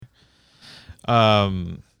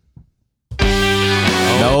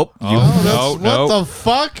Nope. What the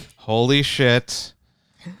fuck? Holy shit.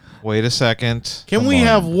 Wait a second. Can we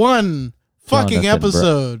have one fucking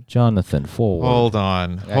episode? Jonathan, forward. Hold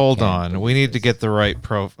on. Hold on. We need to get the right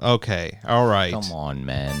Okay. All right. Come on,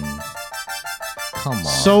 man. Come on.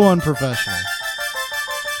 So unprofessional.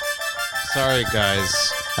 Sorry,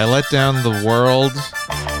 guys. I let down the world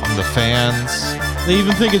and the fans. They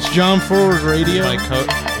even think it's John Forward Radio. My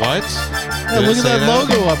what? Yeah, look at that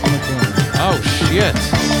logo up in the corner. Oh, shit.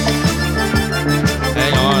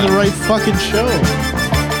 Hang on. The right fucking show.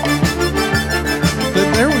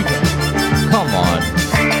 There we go. Come on.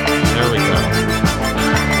 There we go.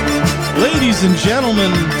 Ladies and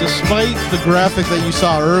gentlemen, despite the graphic that you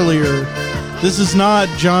saw earlier, this is not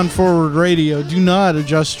John Forward Radio. Do not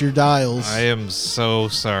adjust your dials. I am so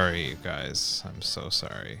sorry, you guys. I'm so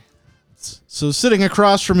sorry. So sitting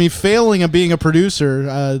across from me, failing at being a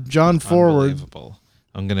producer, John Forward. Unbelievable.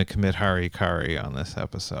 I'm going to commit harikari on this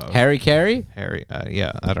episode. Harry Carey?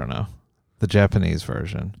 Yeah, I don't know. The Japanese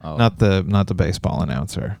version. Oh. Not the baseball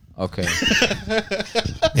announcer. Okay.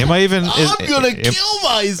 Am I even... I'm going to kill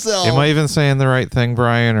myself. Am I even saying the right thing,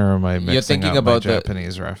 Brian, or am I mixing You're thinking up about my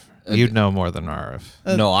Japanese ref? You'd know more than Arif.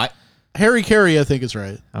 No, Harry Carey, I think is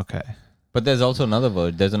right. Okay. But there's also another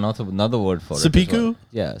word. There's another word for seppuku? it. Seppuku?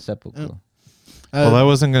 Yeah, seppuku. Well, I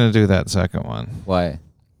wasn't going to do that second one. Why?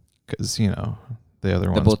 Because, the other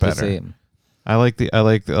They're one's both better. the same. I like the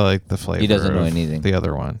flavor. He doesn't know of anything. The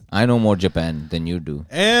other one. I know more Japan than you do.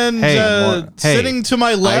 And Hey. sitting to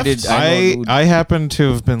my left, I happen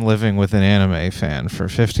to have been living with an anime fan for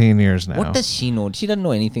 15 years now. What does she know? She doesn't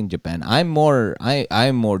know anything Japan. I'm more I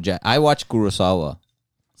watch Kurosawa.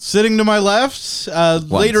 sitting to my left,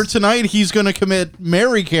 later tonight, he's going to commit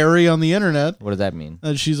Mary Carey on the internet. What does that mean?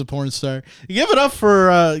 She's a porn star. Give it up for,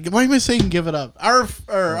 why am I saying give it up?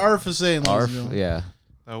 Arf is saying, Yeah.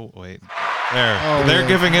 Oh, wait. They're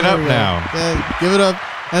giving it up now. Yeah, give it up.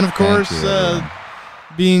 And of course,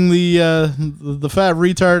 being the fat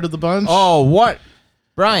retard of the bunch. Oh, what?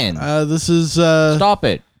 Brian. This is Stop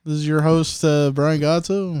it. This is your host, Brian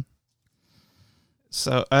Gatto.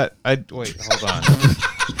 So wait, hold on.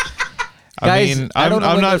 Guys,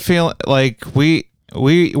 I'm not feeling like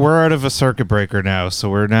we're out of a circuit breaker now, so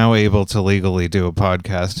we're now able to legally do a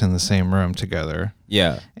podcast in the same room together.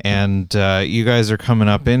 Yeah. And you guys are coming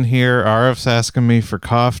up in here. RF's asking me for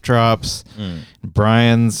cough drops.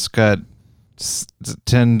 Brian's got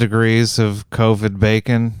 10 degrees of COVID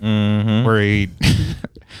bacon, where he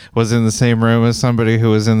was in the same room as somebody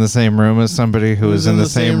who was in the same room as somebody who was in the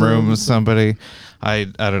same room as somebody.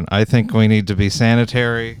 I think we need to be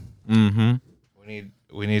sanitary.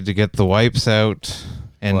 We need to get the wipes out,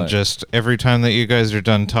 and just every time that you guys are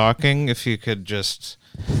done talking, if you could just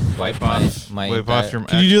wipe off your.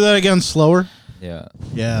 Can you do that again slower? Yeah.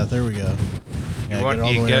 Yeah, there we go.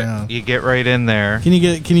 You get right in there. Can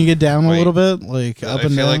you get down a little bit, like up and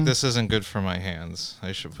down? I feel like this isn't good for my hands.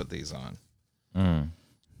 I should put these on.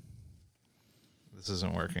 This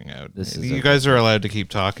isn't working out. You guys are allowed to keep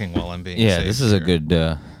talking while I'm being safe. This is a good.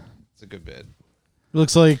 It's a good bit. It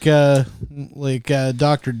looks like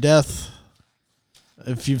Dr. Death.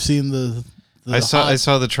 If you've seen the I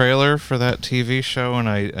saw the trailer for that TV show, and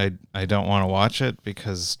I don't want to watch it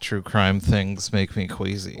because true crime things make me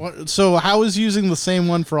queasy. So how is using the same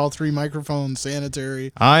one for all three microphones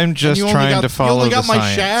sanitary? I'm just trying to follow the You only got my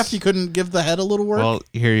science. Shaft. You couldn't give the head a little work. Well,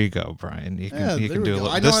 here you go, Brian. You can do a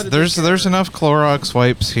I little. There's enough Clorox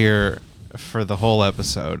wipes here for the whole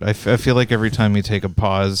episode. I feel like every time you take a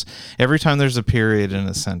pause, every time there's a period in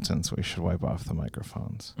a sentence, we should wipe off the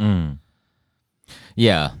microphones.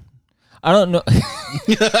 Yeah. I don't know.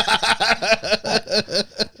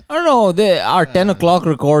 I don't know. Our 10 o'clock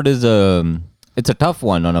record is it's a tough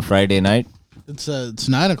one on a Friday night. It's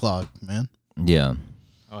 9 o'clock, man. Yeah.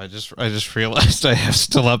 Oh, I just realized I have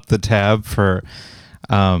still up the tab for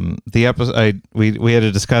the episode. We had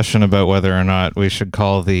a discussion about whether or not we should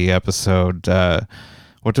call the episode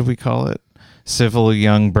what did we call it? Civil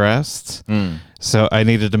Young Breasts. So I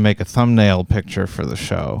needed to make a thumbnail picture for the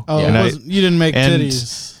show. Oh, you didn't make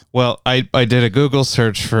titties. Well, I did a Google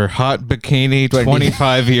search for hot bikini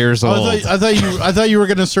 25 years old. I thought you were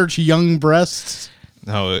gonna search young breasts.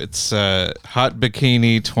 No, it's hot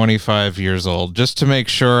bikini 25 years old, just to make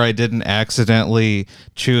sure I didn't accidentally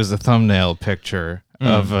choose a thumbnail picture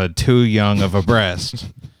of too young of a breast.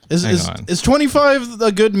 Is 25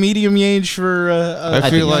 a good medium age for a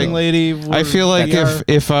young lady? I feel like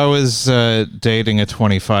if I was dating a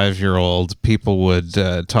 25-year-old, people would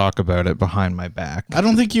talk about it behind my back. I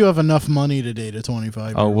don't think you have enough money to date a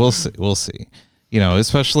 25-year-old. Oh, we'll see.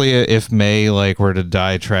 especially if May like were to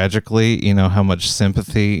die tragically, how much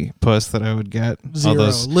sympathy puss that I would get.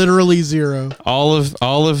 Zero. Literally zero. All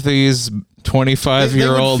of these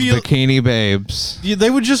 25-year-old feel- bikini babes. They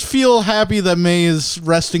would just feel happy that May is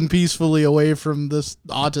resting peacefully away from this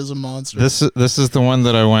autism monster. This is the one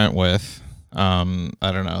that I went with. I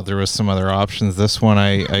don't know. There was some other options. This one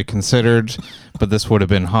I considered, but this would have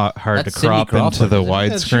been hard That's to Cindy crop Crawford, into the isn't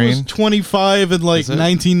it? Yeah, she was widescreen. 25 in like Is it?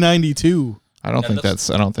 1992. I don't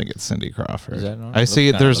think it's Cindy Crawford. Is that not? I see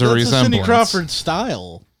it. Looks There's a That's a resemblance. Cindy Crawford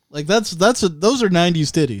style. Like those are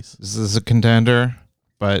 90s titties. This is a contender,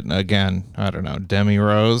 but again, I don't know. Demi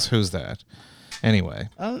Rose, who's that? Anyway,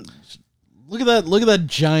 Look at that! Look at that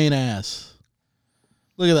giant ass.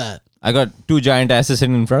 Look at that. I got two giant asses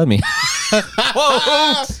sitting in front of me.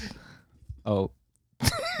 Whoa! Oh.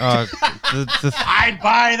 I'd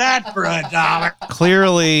buy that for $1.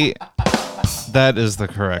 Clearly, that is the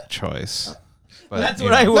correct choice. But, That's you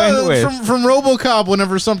what I know, went with. From RoboCop,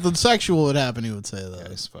 whenever something sexual would happen, he would say that.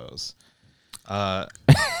 I suppose. Man,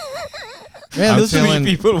 I'm this is feeling-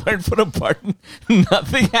 People went for a button.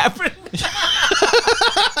 Nothing happened.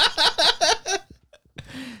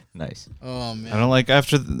 Nice. oh I man. don't like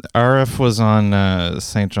after RF was on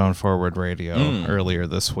St. John Forward Radio earlier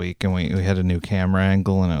this week, and we had a new camera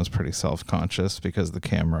angle, and I was pretty self-conscious because the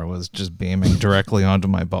camera was just beaming directly onto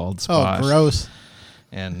my bald spot. Oh, gross.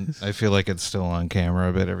 And I feel like it's still on camera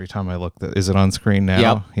a bit every time I look. Is it on screen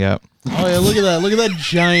now? Yep. Oh yeah, look at that! Look at that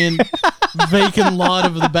giant vacant lot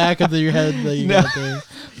of the back of your head that you got there.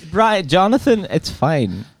 Right, Jonathan, it's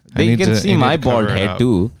fine. I They need can to- see I my need to cover bald it head up.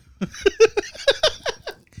 too.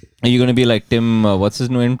 Are you gonna be like Tim? What's his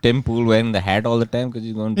name? Tim Pool wearing the hat all the time because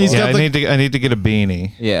he's going. He's bald? Yeah, got I need to get a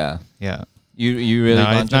beanie. Yeah. Yeah. You really. No,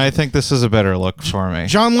 want I think this is a better look for me.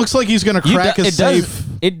 John looks like he's gonna You crack do- a it safe. does.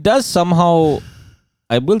 It does somehow.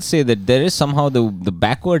 I will say that there is somehow the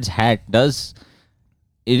backwards hat does.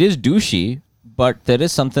 It is douchey, but there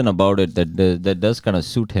is something about it that does kind of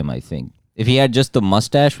suit him. I think if he had just the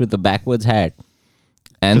mustache with the backwards hat,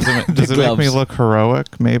 and Does it make me look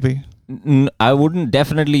heroic? Maybe. I wouldn't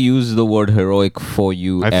definitely use the word heroic for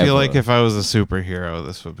you. I ever. feel like if I was a superhero,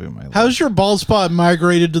 this would be my look. How's your bald spot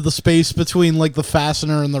migrated to the space between like the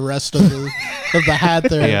fastener and the rest of the hat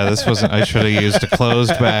there? Yeah, this wasn't. I should have used a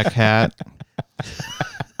closed back hat.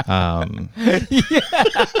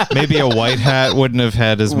 Maybe a white hat wouldn't have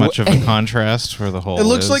had as much of a contrast for the whole. It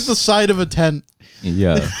looks like the side of a tent.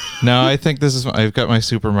 yeah. No, I think this is. I've got my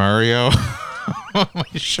Super Mario on my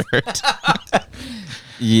shirt.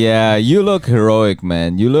 Yeah, you look heroic,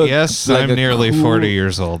 man. You look. Yes, like I'm a nearly cool- 40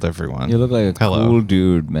 years old. Everyone. You look like a Hello. cool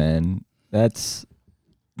dude, man. That's.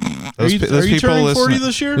 Are you turning 40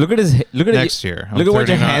 this year? Look at his. Look at next year. Look at what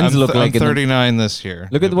your 39 hands look like. I'm in the- 39 this year.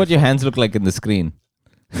 Look at what your hands look like in the screen.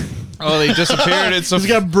 Oh, they disappeared. It's He's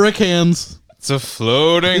got brick hands. It's a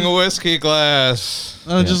floating whiskey glass.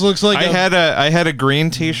 It just looks like I had a green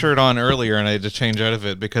T-shirt on earlier, and I had to change out of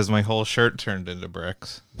it because my whole shirt turned into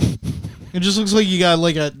bricks. It just looks like you got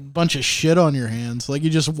like a bunch of shit on your hands. Like you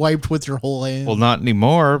just wiped with your whole hand. Well, not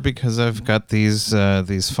anymore because I've got these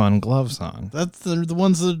fun gloves on. That's the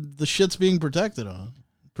ones that the shit's being projected.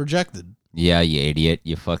 Yeah, you idiot.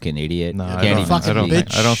 You fucking idiot. No, You I can't don't, even fucking I, don't speak.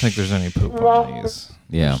 think, I don't think there's any poop on these.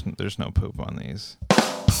 Yeah. There's no poop on these.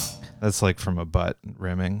 That's like from a butt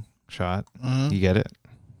rimming shot. You get it?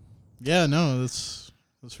 Yeah, no, that's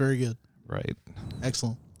very good. Right.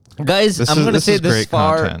 Excellent. Guys, This I'm is- gonna this say is this great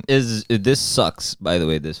far content. is this sucks. By the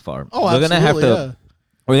way, this far. Oh, we're gonna have to. absolutely, yeah.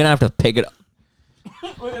 We're gonna have to pick it up.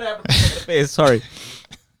 We're gonna have to pick the pace. Sorry.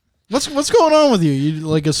 What's going on with you? You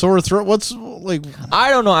like a sore throat? What's like I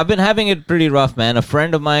don't know. I've been having it pretty rough, man. A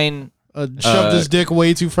friend of mine, shoved his dick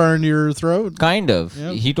way too far into your throat? kind of.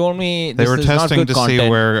 Yeah. He told me They this were is not testing good to content. see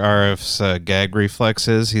where RF's gag reflex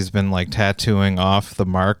is. He's been like tattooing off the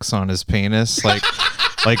marks on his penis, like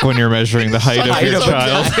when you're measuring the height of Height your of a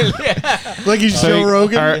child. Like he's Joe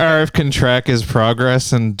Rogan. RF can track his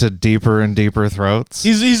progress into deeper and deeper throats.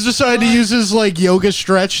 He's decided to use his like yoga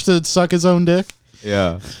stretch to suck his own dick.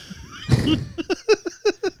 Yeah.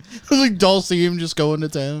 It's like Dulcie him just going to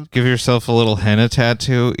town. Give yourself a little henna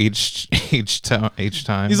tattoo each time.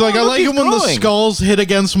 He's like, I look, like he's it when the growing. skulls hit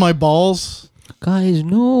against my balls. Guys,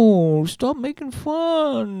 no, stop making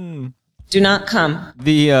fun. Do not come.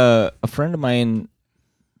 A friend of mine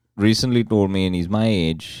recently told me, and he's my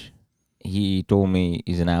age. He told me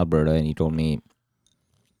he's in Alberta, and he told me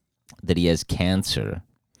that he has cancer,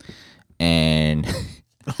 and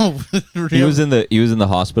Oh, he was in the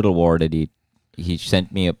hospital ward, and he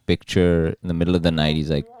sent me a picture in the middle of the night. He's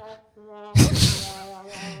like,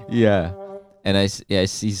 yeah, and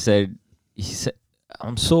he said,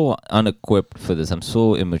 I'm so unequipped for this. I'm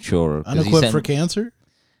so immature. 'Cause he Unequipped sent- for cancer?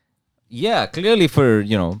 Yeah, clearly for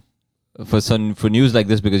for news like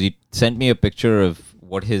this, because he sent me a picture of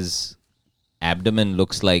what his abdomen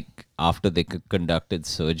looks like after they conducted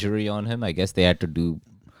surgery on him. I guess they had to do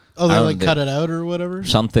Oh, they I don't like know, cut it out or whatever?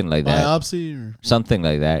 something like that. Biopsy? Or? Something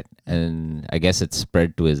like that, and I guess it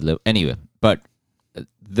spread to his liver. Anyway, but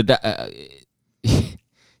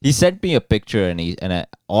he sent me a picture, and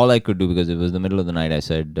all I could do, because it was the middle of the night, I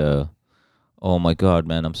said, "Oh my God,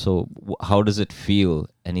 man, how does it feel?"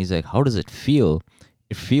 And he's like, "How does it feel?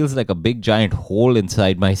 It feels like a big giant hole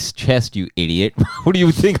inside my chest, you idiot. What do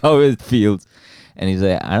you think how it feels?" And he's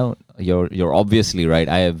like, "I don't. You're obviously right.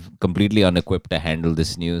 I have completely unequipped to handle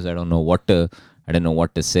this news. I don't know what to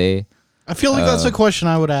say." I feel like that's a question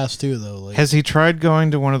I would ask too, though. Like, Has he tried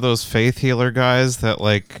going to one of those faith healer guys that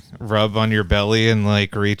like rub on your belly and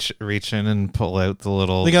like reach in and pull out the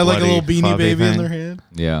little? they got like a little bloody beanie flubby baby in thing? their hand?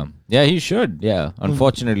 Yeah, he should. Yeah,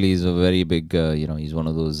 unfortunately, he's a very big. He's one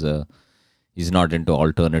of those. He's not into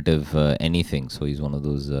alternative anything, so he's one of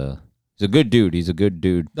those. He's a good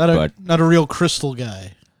dude. Not a real crystal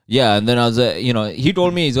guy. Yeah, and then I was, he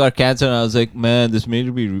told me he's got cancer, and I was like, man, this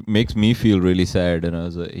makes me feel really sad.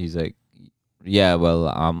 And he's like, yeah, well,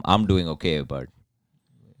 I'm doing okay, but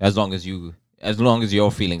as long as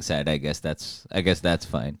you're feeling sad, I guess that's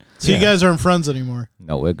fine. So you guys aren't friends anymore.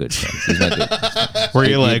 No, we're good friends. He's my good. Were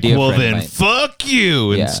you like, dear well friend of then, mine. fuck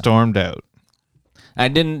you, and Yeah. stormed out? I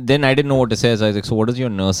didn't know what to say. So I was like, so what does your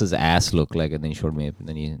nurse's ass look like? And then he showed me, and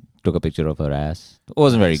then he took a picture of her ass. It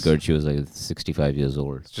wasn't very good. She was like 65 years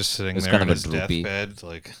old. Just sitting It's there kind on of a his droopy. deathbed,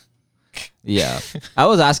 like. Yeah. I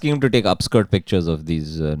was asking him to take upskirt pictures of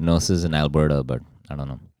these nurses in Alberta, but I don't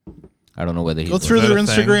know. I don't know whether he's Go through that their a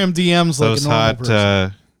thing? Instagram DMs like Those a normal hot.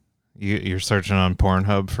 person. You're searching on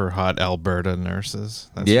Pornhub for hot Alberta nurses.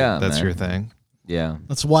 That's Yeah, that's man. your thing. Yeah.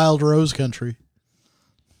 That's wild rose country.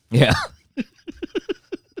 Yeah.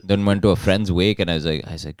 Then went to a friend's wake, and I was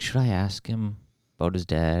like, should I ask him about his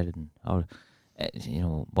dad and how,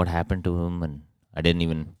 what happened to him? And I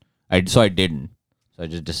didn't. So I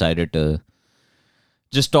just decided to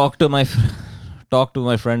just talk to my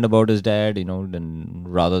friend about his dad,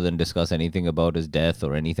 and rather than discuss anything about his death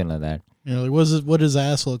or anything like that. Like what does his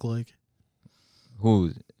ass look like?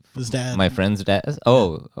 Who? His dad. My friend's dad?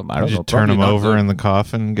 Oh, I don't Did know. you turn probably him not over good. in the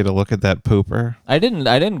coffin and get a look at that pooper? I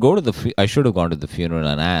didn't go to the. I should have gone to the funeral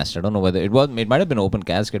and asked. I don't know whether it was. It might have been open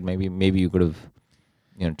casket. Maybe you could have,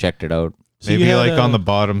 checked it out. So you Maybe had like on a- the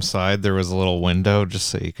bottom side there was a little window just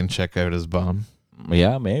so you can check out his bum.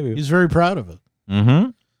 Yeah, maybe. He's very proud of it. Mm-hmm.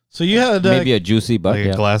 So you had Maybe a juicy butt. Like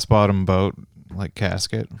Yeah. a glass bottom boat, like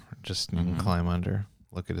casket. Just you Mm-hmm. can climb under,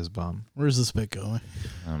 look at his bum. where's this bit going?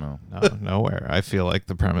 I don't know. No, nowhere. I feel like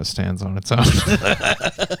the premise stands on its own.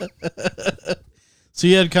 So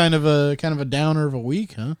you had kind of a downer of a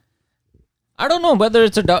week, huh? I don't know whether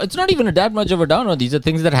it's it's not even that much of a downer. These are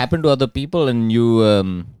things that happen to other people, and you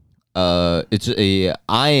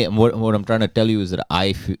what I'm trying to tell you is that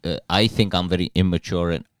I think I'm very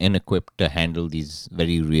immature and inequipped to handle these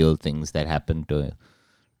very real things that happen to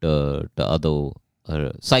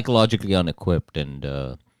other psychologically unequipped, and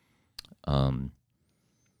I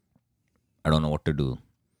don't know what to do.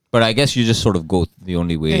 But I guess you just sort of go the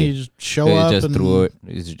only way. Yeah, you just show is up just and, through it.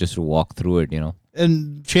 Is just to walk through it,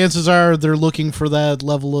 and chances are they're looking for that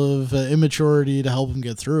level of immaturity to help them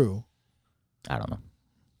get through. I don't know.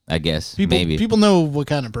 I guess People maybe know what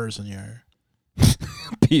kind of person you are.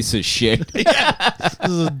 piece of shit. This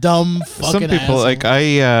is a dumb fucking Some people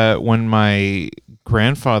asshole. like when my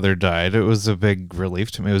grandfather died, it was a big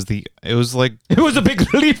relief to me. It was like It was a big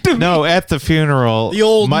relief to me. no, at the funeral, The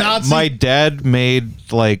old my, Nazi- my dad made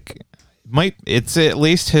it's at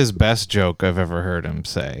least his best joke I've ever heard him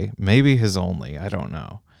say. Maybe his only, I don't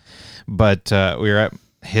know. But we were at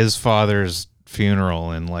his father's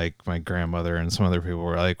funeral, and like my grandmother and some other people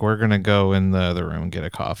were like, we're gonna go in the other room and get a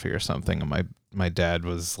coffee or something. And my dad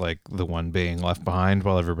was like the one being left behind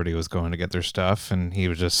while everybody was going to get their stuff, and he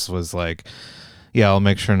was like, yeah, I'll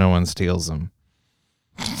make sure no one steals them.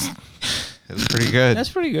 It's pretty good. That's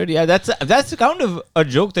pretty good. Yeah, that's kind of a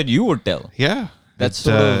joke that you would tell. Yeah. That's It,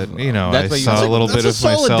 sort of- I that's what you- saw That's a little that's bit a of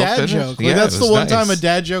solid myself dad in it. joke. Like, Yeah, that's it the was one nice. time a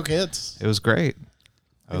dad joke hits. It was great.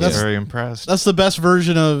 I was That's- very impressed. That's the best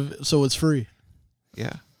version of so it's free.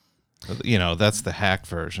 Yeah. That's the hack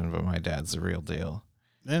version, but my dad's the real deal.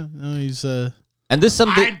 Yeah, no, he's And this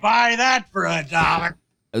something. I'd buy that for $1.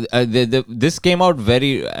 This came out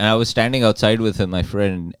and I was standing outside with my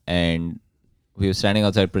friend, and we were standing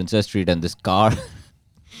outside Princess Street, and this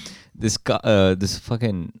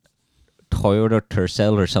fucking Toyota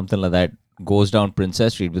Tercel or something like that goes down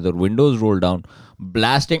Princess Street with her windows rolled down,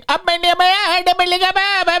 blasting,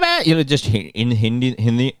 just in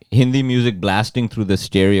Hindi music blasting through the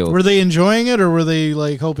stereo. Were they enjoying it, or were they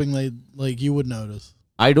like hoping they like you would notice?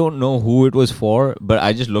 I don't know who it was for, but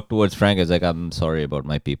I just looked towards Frank as like, I'm sorry about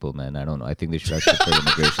my people, man. I don't know. I think they should have stricter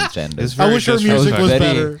immigration standards. I wish her music was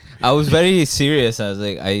better. I was very serious. I was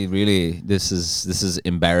like, this is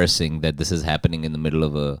embarrassing that this is happening in the middle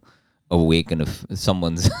of a wake and if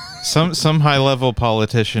someone's some high level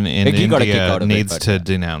politician in Like, he got a kick India out of it, needs but, to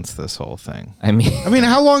denounce this whole thing. I mean,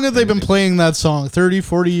 how long have they been playing that song? 30,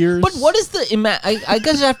 40 years? but what is the I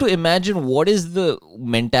guess I have to imagine what is the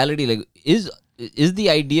mentality like is the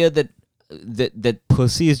idea that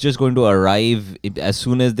pussy is just going to arrive as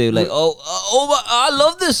soon as they're like, I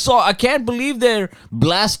love this song. I can't believe they're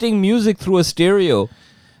blasting music through a stereo.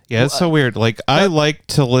 Yeah, it's so weird. Like, I like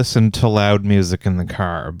to listen to loud music in the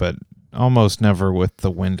car, but almost never with the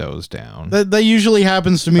windows down. That usually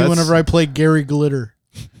happens to me whenever I play Gary Glitter.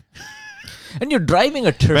 And you're driving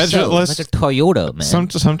a Tercel, like a Toyota, man.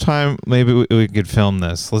 Sometime maybe we could film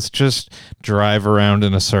this. Let's just drive around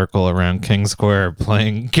in a circle around King Square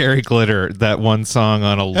playing Gary Glitter, that one song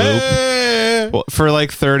on a loop. Hey! Well, for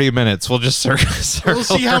like 30 minutes. We'll just circle We'll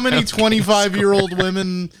see how many 25-year-old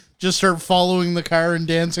women just start following the car and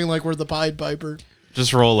dancing like we're the Pied Piper.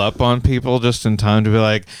 Just roll up on people just in time to be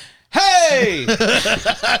like, hey!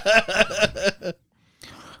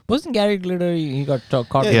 Wasn't Gary Glitter? He got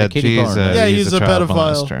caught with Yeah, a kitty corn. Right? he's a child pedophile.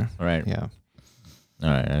 molester. Right. Yeah. All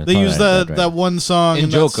right. They use that one song In in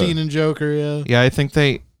that Joker. scene in Joker, yeah. Yeah, I think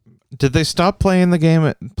did they stop playing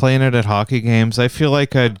playing it at hockey games? I feel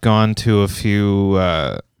like I'd gone to a few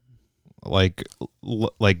like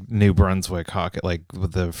New Brunswick hockey, like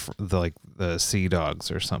with the Sea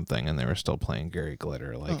Dogs or something, and they were still playing Gary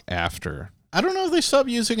Glitter after. I don't know if they stopped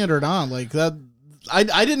using it or not. Like that, I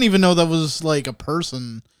didn't even know that was like a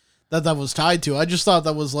person that was tied to. I just thought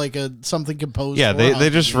that was like something composed. Yeah, for they hockey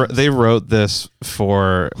just games. they wrote this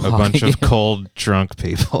for a bunch of cold drunk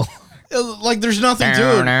people. Like there's nothing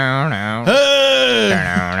to it.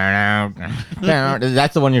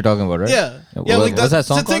 That's the one you're talking about, right? Yeah, What's that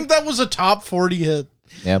song to think that was a top 40 hit.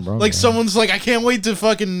 Yeah, bro. Like someone's like, I can't wait to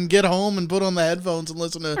fucking get home and put on the headphones and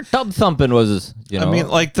listen to. Tub Thumping was, I mean,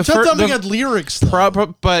 like the Tub first, Thumping had lyrics,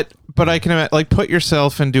 though. but I can imagine, like, put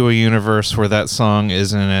yourself into a universe where that song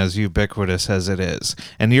isn't as ubiquitous as it is,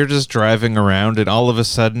 and you're just driving around, and all of a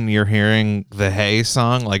sudden you're hearing the Hey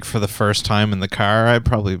song like for the first time in the car. I'd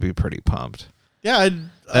probably be pretty pumped. Yeah,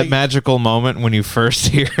 That magical moment when you first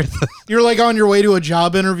hear you're like on your way to a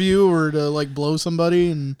job interview or to like blow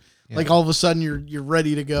somebody, and like all of a sudden you're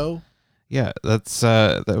ready to go. Yeah, that's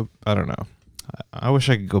I don't know. I wish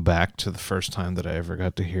I could go back to the first time that I ever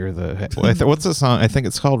got to hear what's the song? I think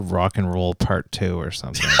it's called Rock and Roll Part 2 or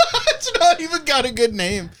something. It's not even got a good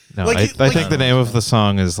name. No, I think the name of the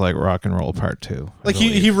song is like Rock and Roll Part 2. Like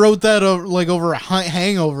he wrote that over a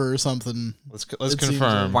hangover or something. Let's It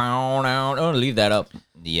confirm. seems Wow, no, leave that up.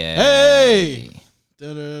 Yeah. Hey!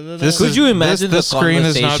 Could you imagine the screen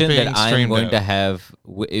is not conversation being that I'm streamed going out. to have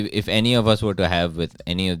if any of us were to have with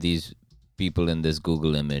any of these people in this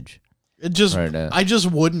Google image? It just, Right, I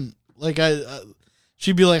just wouldn't. Like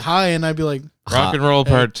she'd be like, hi, and I'd be like, Rock and Roll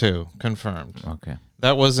Part 2 confirmed. Okay.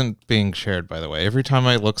 That wasn't being shared, by the way. Every time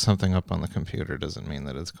I look something up on the computer doesn't mean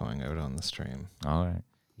that it's going out on the stream. All right.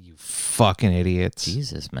 You fucking idiots.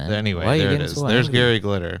 Jesus, man. Anyway, Why are you there it getting is. so There's angry? Gary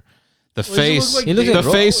Glitter. The Well, he face, looks like He looks the like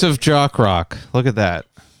Ro- face of Jock Rock. Look at that.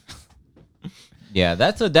 Yeah,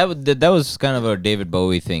 that was kind of a David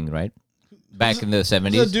Bowie thing, right? Back in the who's that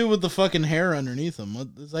 70s. dude with the fucking hair underneath him?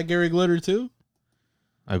 Is that Gary Glitter too?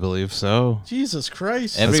 I believe so. Jesus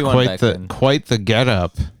Christ. Every- Everyone back That's then. quite the get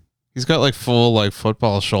up. He's got like full like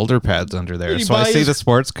football shoulder pads under there, Did he so I buy see his- the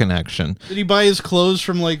sports connection. Did he buy his clothes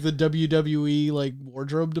from like the WWE like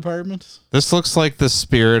wardrobe department? This looks like the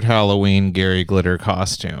Spirit Halloween Gary Glitter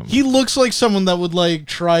costume. He looks like someone that would like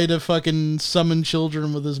try to fucking summon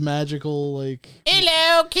children with his magical like.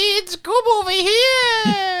 Hello, kids. Come over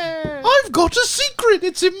here. I've got a secret.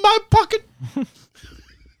 It's in my pocket.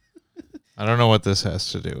 I don't know what this has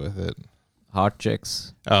to do with it. Hot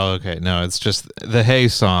chicks. Oh, okay. No, it's just the Hey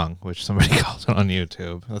song, which somebody called it on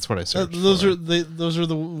YouTube. That's what I searched. Those for. are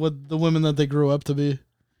the women that they grew up to be.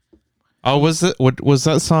 Oh, was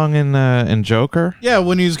that song in Joker? Yeah,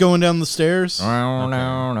 when he was going down the stairs.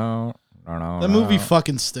 No. That movie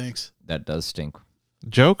fucking stinks. That does stink.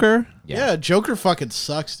 Joker? Yeah, Joker fucking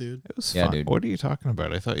sucks, dude. It was Yeah, fun. dude. What are you talking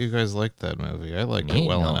about? I thought you guys liked that movie. I liked Me? it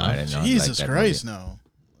well No, enough. I didn't know. Jesus like that Christ, movie. no.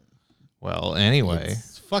 Well, anyway.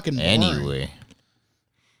 It's fucking boring. Anyway.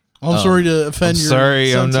 I'm sorry to offend your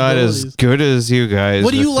Sorry, I'm not as sensibilities. good as you guys.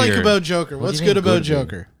 What do you with like your- about Joker? What do What's you mean good about dude?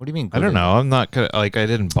 Joker? What do you mean? I don't know. I'm not gonna like. I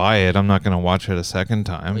didn't buy it. I'm not gonna watch it a second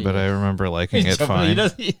time. But I remember liking it fine.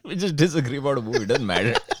 We just disagree about a movie. It doesn't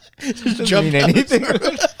matter. It doesn't jump mean down anything.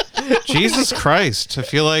 Jesus Christ! I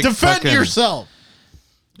feel like Defend fucking- yourself.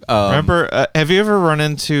 Remember? Have you ever run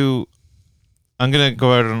into? I'm gonna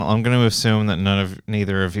go out and I'm gonna assume that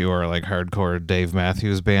neither of you are like hardcore Dave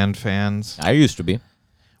Matthews Band fans. I used to be.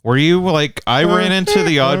 Were you like? I ran into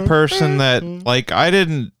the odd person that like I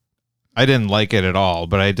didn't like it at all,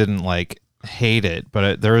 but I didn't like hate it.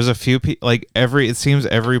 But there was a few people like it seems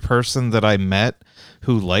every person that I met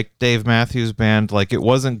who liked Dave Matthews Band, like it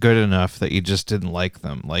wasn't good enough that you just didn't like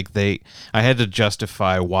them. Like I had to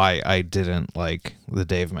justify why I didn't like the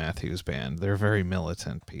Dave Matthews Band. They're very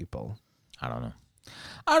militant people. I don't know.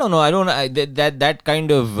 That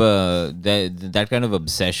kind of that kind of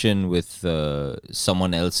obsession with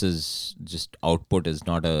someone else's just output is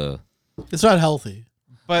not a. It's not healthy.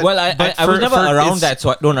 But Well, I was never around that, so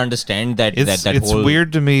I don't understand that. It's that it's whole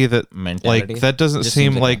weird to me that mentality. like that doesn't Just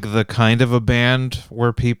seem seems like like the kind of a band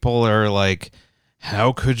where people are like,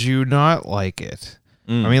 how could you not like it?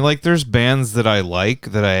 I mean, like there's bands that I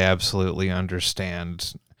like that I absolutely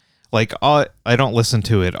understand. Like I don't listen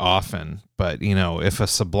to it often, but you know, if a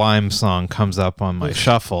Sublime song comes up on my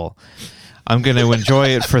shuffle, I'm going to enjoy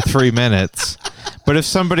it for 3 minutes. But if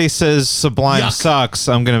somebody says Sublime sucks,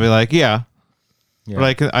 I'm going to be like, yeah.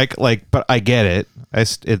 But I get it.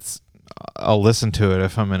 I'll listen to it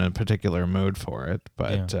if I'm in a particular mood for it.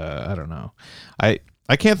 But I don't know.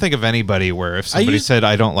 I can't think of anybody where if somebody said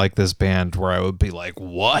I don't like this band, where I would be like,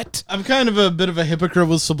 what? I'm kind of a bit of a hypocrite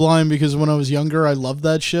with Sublime because when I was younger, I loved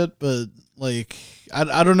that shit. But like,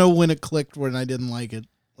 I don't know when it clicked when I didn't like it.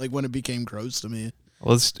 Like when it became gross to me.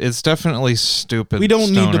 Well, it's definitely stupid. We don't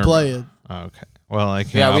need to stoner- play it. Oh, okay. Well, I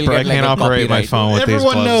can't. Yeah, we'll I get, like, can't a operate my copyright. phone with Everyone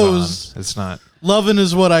these gloves knows. on. It's not. Lovin'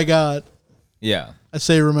 is what I got. Yeah. I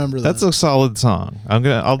say remember that. That's a solid song.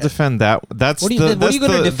 I'll defend that. That's What are you, the what are you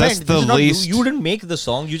going to that's defend? the This is not- least. you didn't make the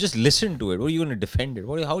song. You just listened to it. What are you going to defend it?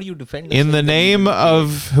 How do you defend it? in the name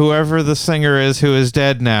of whoever the singer is who is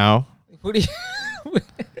dead now. What do you?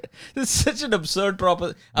 This is such an absurd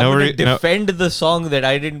proposition. I'm No, going to defend the song that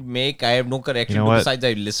I didn't make. I have no connection You know to what? besides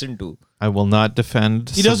I listened to. I will not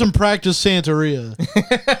defend. He doesn't practice Santeria.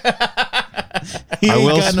 He I ain't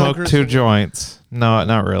will got no smoke crystal 2 ball. joints. No,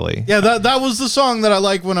 not really. Yeah, that was the song that I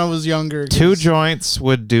liked when I was younger. 2 joints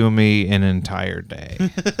would do me an entire day.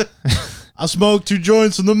 I smoke 2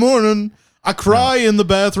 joints in the morning. I cry in the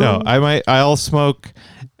bathroom. No, I'll smoke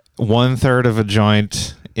 1/3 of a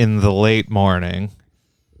joint in the late morning,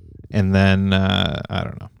 and then I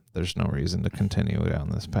don't know. There's no reason to continue down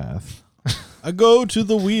this path. I go to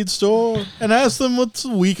the weed store and ask them what's the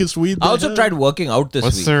weakest weed. I they also have. tried working out this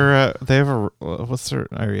What's week. their? They have a. What's their?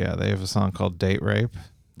 Oh yeah, they have a song called "Date Rape."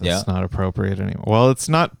 That's not appropriate anymore. Well, it's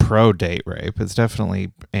not pro date rape. It's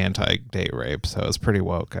definitely anti date rape. So it's pretty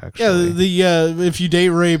woke, actually. Yeah, the if you date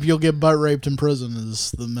rape, you'll get butt raped in prison.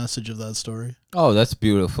 Is the message of that story? Oh, that's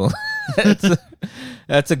beautiful.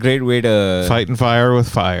 That's a great way to Fighting fire with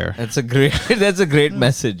fire. That's a great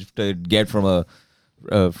message to get from a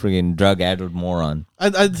friggin' drug-addled moron.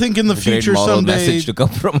 I think in the It's a great future moral message to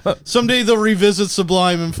someday, come from. someday they'll revisit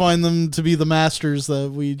Sublime and find them to be the masters that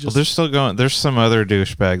we Well, just. they're still going. There's some other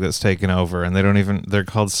douchebag that's taken over, and they don't even. They're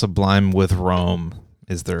called Sublime with Rome.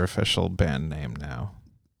 Is their official band name now?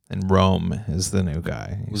 And Rome is the new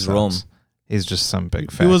guy. Who's sucks. Rome? He's just some big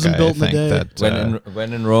He fat wasn't guy, built I in the think, day. that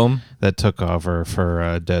when in Rome, that took over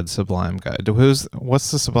for dead Sublime guy. What's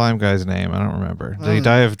the Sublime guy's name? I don't remember. Did he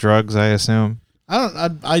die of drugs? I assume. I don't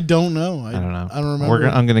know. I don't know. I don't remember.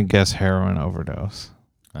 I'm gonna guess heroin overdose.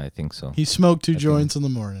 I think so. He smoked 2 joints in the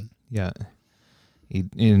morning. Yeah. He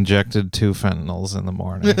injected 2 fentanyls in the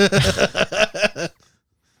morning.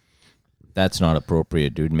 That's not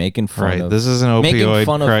appropriate, dude. Making fun Right. of This is an making opioid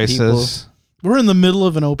fun of crisis. We're in the middle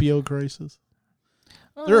of an opioid crisis.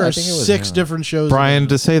 There I are think it was 6 different shows. Brian, about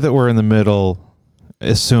to it. say that we're in the middle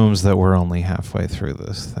assumes that we're only halfway through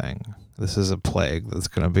this thing. This is a plague that's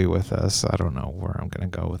going to be with us. I don't know where I'm going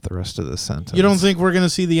to go with the rest of this sentence. You don't think we're going to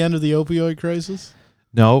see the end of the opioid crisis?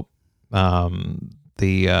 Nope. The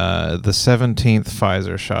 17th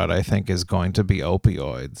Pfizer shot, I think, is going to be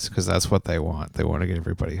opioids because that's what they want. They want to get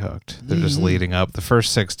everybody hooked. They're just leading up. The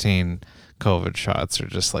first 16 COVID shots are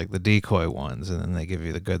just like the decoy ones, and then they give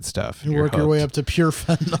you the good stuff. You work your way up to pure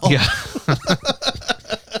fentanyl. Yeah.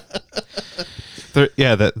 That's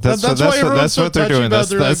why what, everyone's that's so what they're touchy doing. about.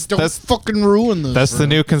 They're like, That's don't fucking ruin this. That's the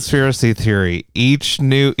new conspiracy theory. Each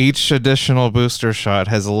additional booster shot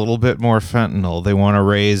has a little bit more fentanyl. They want to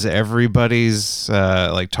raise everybody's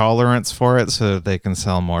like tolerance for it so that they can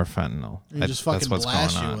sell more fentanyl. You just fucking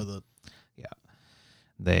blast you with it.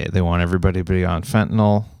 Yeah, they want everybody to be on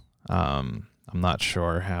fentanyl. I'm not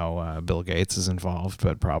sure how Bill Gates is involved,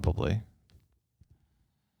 but probably.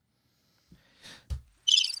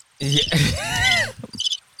 Yeah.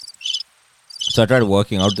 So I tried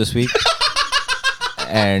working out this week,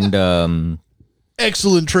 and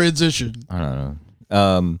Excellent transition. I don't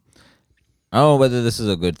know. I don't know whether this is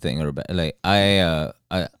a good thing or bad. Like I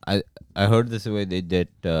heard this way they did.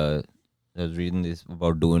 I was reading this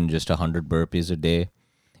about doing just 100 burpees a day,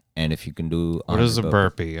 and if you can do What is a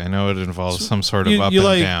burpee? I know it involves some sort of You- up you and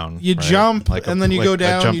like- down. you right? jump, like and then you go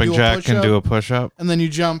down, A you jumping do a jack push-up. and do a push up. And then you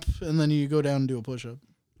jump, and then you go down and do a push-up.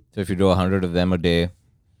 So if you do 100 of them a day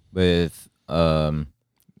with And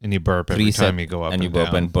you burp every 3 time sets, you go up and you burp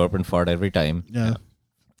down. and burp and fart every time, Yeah.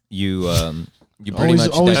 you pretty much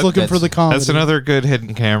Always looking for the comedy. That's another good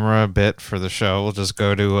hidden camera bit for the show. We'll just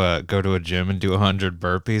go to a gym and do 100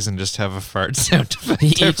 burpees and just have a fart sound effect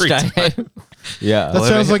each every time. Yeah. That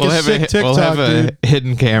sounds like a sick TikTok, We'll have a dude.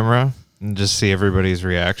 hidden camera and just see everybody's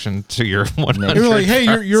reaction to your 100. You're like, hey,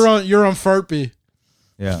 farts. you're on Fartbee.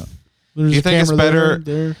 Yeah. There's You a think it's camera better-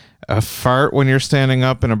 there. A fart when you're standing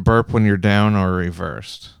up and a burp when you're down, or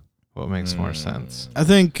reversed? What makes more sense? I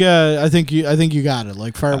think you got it.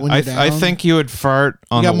 Like fart when you're down. I think you would fart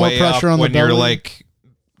on got the more way pressure up on the when you're belly. like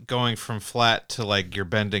going from flat to like you're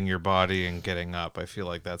bending your body and getting up. I feel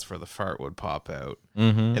like that's where the fart would pop out.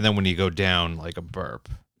 Mm-hmm. And then when you go down, like a burp.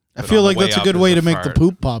 I But feel on the like that's a up good is way a to make the fart.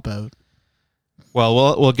 poop pop out. Well,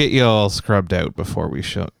 we'll get you all scrubbed out before we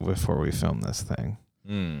film this thing.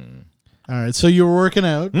 All right, so you were working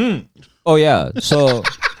out. Oh yeah. So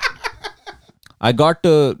I got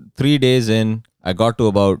to 3 days in. I got to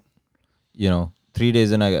about 3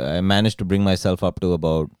 days in. I managed to bring myself up to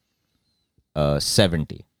about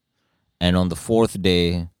 70, and on the fourth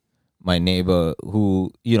day, my neighbor,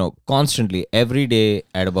 who constantly every day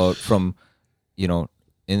at about from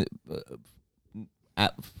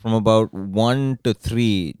from about 1 to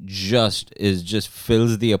 3 just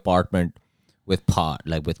fills the apartment with pot,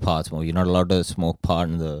 like with pot smoke. You're not allowed to smoke pot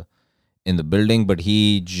in the building, but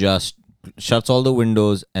he just shuts all the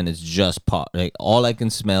windows and it's just pot. Like all I can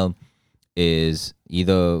smell is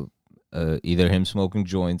either him smoking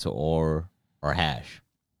joints or hash.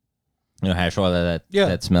 Hash oil,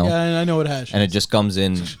 that smell. Yeah, I know what hash. And it just comes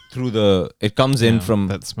in through the. It comes in from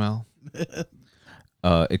that smell.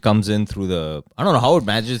 It comes in through the. I don't know how it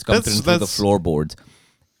manages to come through the that's- floorboards,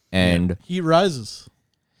 and Heat rises.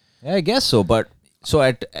 yeah, I guess so. But so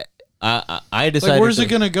I decided. Like, where's to, it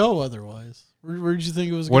gonna go otherwise? Where did you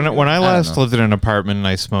think it was? When Gonna when go? I don't last know. lived in an apartment and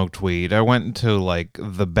I smoked weed, I went into like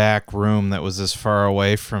the back room that was as far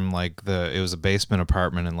away from like it was a basement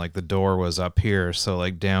apartment and like the door was up here, so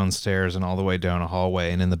like downstairs and all the way down a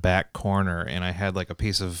hallway and in the back corner, and I had like a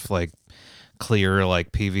piece of like clear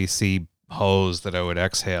like PVC hose that I would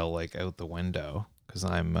exhale like out the window because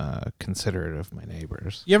I'm considerate of my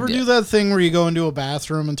neighbors. You ever do that thing where you go into a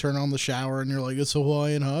bathroom and turn on the shower and you're like, it's a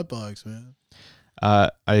Hawaiian hot box, man?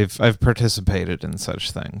 I've participated in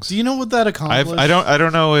such things. Do you know what that accomplished? I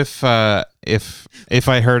don't know if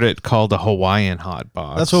I heard it called a Hawaiian hot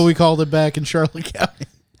box. That's what we called it back in Charlotte County.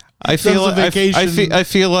 I feel That was a vacation. I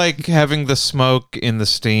feel like having the smoke in the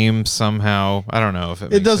steam somehow. I don't know if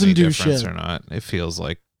it makes doesn't any do difference shit. or not. It feels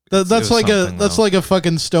like That's was like something, though. like a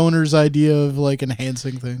fucking stoner's idea of like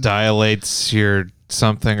enhancing things. dilates your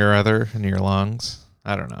something or other in your lungs.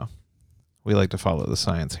 I don't know. We like to follow the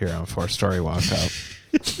science here on 4-Story Walkout.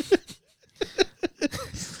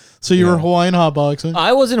 So you were Hawaiian hot boxing.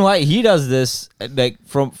 I wasn't why he does this like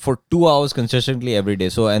for 2 hours consistently every day.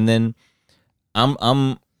 So and then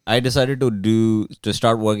I decided to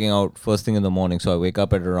start working out first thing in the morning. So I wake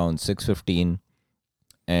up at around 6:15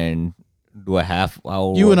 and do a half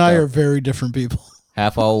hour. You and I are workout. very different people.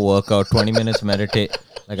 Half hour workout, 20 minutes meditate.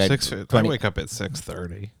 Like I I wake up at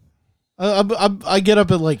 6:30. I get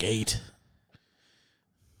up at like 8.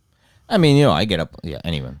 I mean, I get up. Yeah.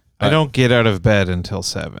 Anyway, I don't get out of bed until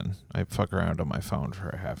 7. I fuck around on my phone for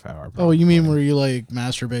a half hour. Oh, you mean probably. where you like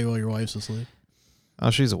masturbate while your wife's asleep?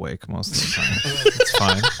 Oh, she's awake most of the time. It's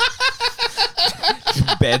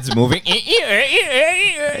fine. bed's moving.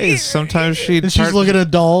 Hey, sometimes she. And she's looking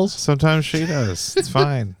at dolls. Sometimes she does. It's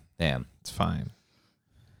fine. Damn. It's fine.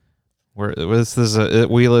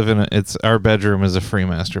 We live in our bedroom is a free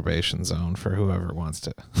masturbation zone for whoever wants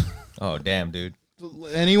to. Oh, damn, dude.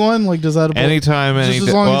 Anyone? Like, does that apply? Anytime, Just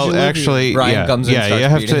as long as you well, live here. actually, Brian yeah, comes in and yeah, starts you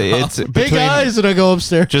have beating to. him It's up. Hey between guys, and I go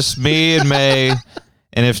upstairs. just me and May,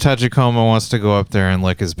 and if Tachikoma wants to go up there and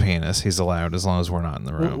lick his penis, he's allowed as long as we're not in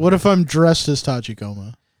the room. What if I'm dressed as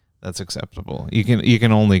Tachikoma? That's acceptable. You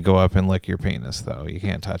can only go up and lick your penis though. You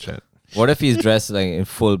can't touch it. What if he's dressed like in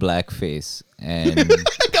full blackface and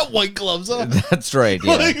I got white gloves on. that's right,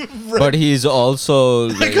 yeah. Like, But he's also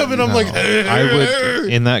I like, come in, I'm like, I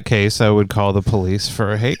would, in that case, I would call the police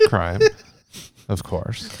for a hate crime. Of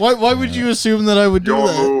course. why would you assume that I would do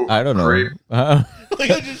that? I don't know.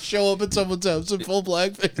 Like, I just show up at someone's house in full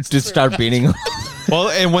blackface. To start beating him. Well,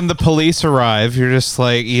 and when the police arrive, you're just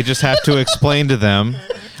like, you just have to explain to them,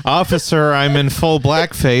 officer, I'm in full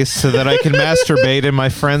blackface so that I can masturbate in my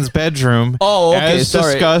friend's bedroom. Oh, okay, as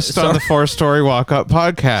sorry. discussed on the 4-Story Walk Up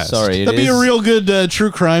podcast. Sorry, That'd be a real good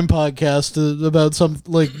true crime podcast about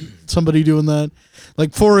somebody doing that.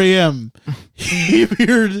 Like 4 a.m. He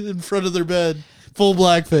appeared in front of their bed, full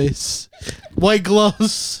blackface, white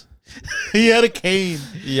gloves. He had a cane.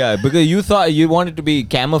 Yeah, because you thought you wanted to be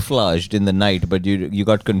camouflaged in the night, but you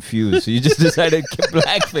got confused. So you just decided to keep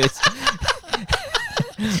blackface.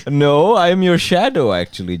 No, I am your shadow,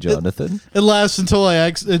 actually, Jonathan. It lasts until I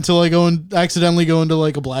accidentally go into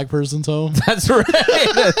like a black person's home. That's right.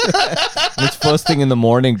 It's first thing in the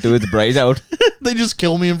morning too. It's bright out. They just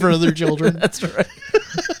kill me in front of their children. That's right.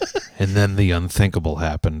 And then the unthinkable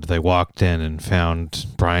happened. They walked in and found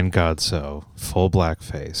Brian Godso, full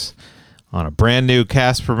blackface, on a brand new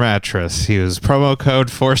Casper mattress. He was promo code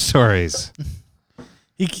 4Stories.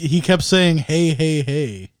 He kept saying, "Hey, hey,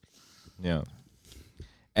 hey." Yeah.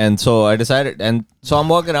 And so I decided, and so I'm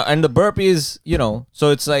walking out, and the burpees, so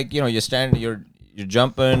it's like, you're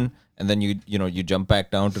jumping, and then you jump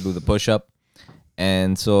back down to do the push up.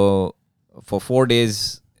 And so for 4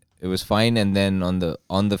 days it was fine, and then on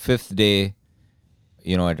the fifth day,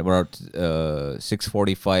 at about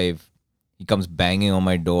 6:45, he comes banging on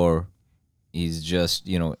my door. He's just,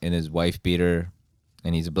 in his wife beater,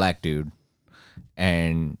 and he's a black dude,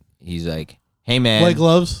 and he's like, "Hey man." White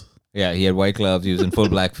gloves. Yeah, he had white gloves. He was in full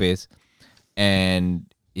blackface, and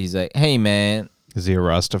he's like, "Hey, man." Is he a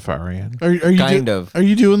Rastafarian? Are you Kind of. Are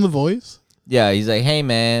you doing the voice? Yeah, he's like, "Hey,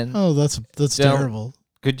 man, Oh, that's Don't- terrible.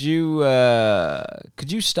 could you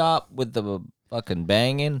stop with the fucking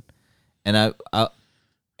banging?" And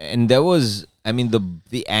and there was,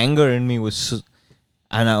 the anger in me was,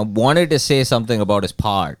 and I wanted to say something about his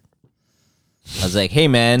part. I was like, "Hey,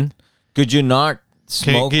 man, could you not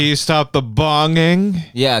smoke?" Can you stop the bonging?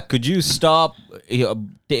 Yeah, could you stop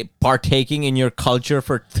partaking in your culture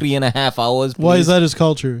for 3.5 hours? Please? Why is that his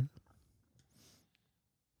culture?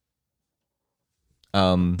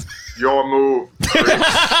 Your move.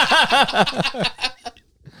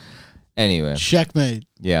 Anyway, Checkmate.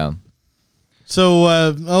 yeah. So,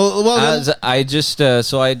 well, then- I just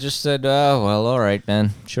said, well, all right,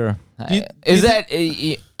 man, sure. Is that?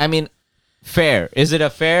 Fair? Is it a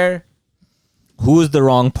fair? Who is the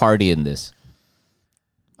wrong party in this?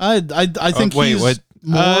 I think he's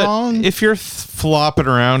more wrong. If you're flopping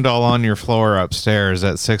around all on your floor upstairs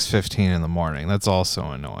at 6:15 in the morning, that's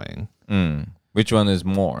also annoying. Which one is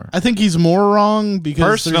more? I think he's more wrong because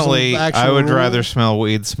Personally, there's an actual I would rule. rather smell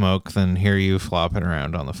weed smoke than hear you flopping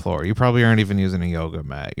around on the floor. You probably aren't even using a yoga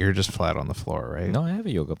mat. You're just flat on the floor, right? No, I have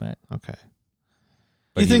a yoga mat. Okay.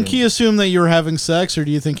 Do you think he assumed that you were having sex, or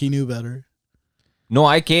do you think he knew better? No,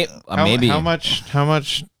 I can't. Maybe. How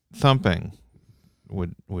much thumping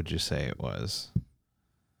would you say it was?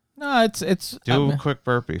 No, it's. Do a quick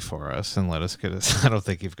burpee for us and let us get us. I don't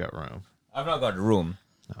think you've got room. I've not got room.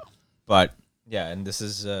 No, but yeah, and this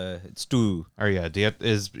is it's too. Or yeah,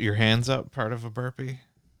 is your hands up part of a burpee?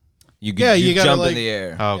 You gotta, jump like- in the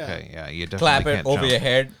air, Oh, okay, yeah, you definitely clap it can't over jump. your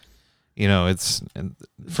head. It's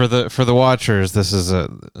for the watchers. This is a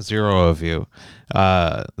 0 of you.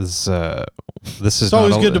 This is It's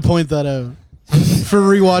always not good to point that out for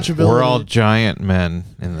rewatchability. We're all giant men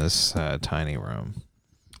in this tiny room.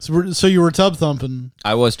 So you were tub thumping.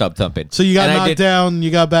 I was top thumping. So you got And knocked down. You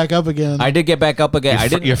got back up again. I did get back up again. I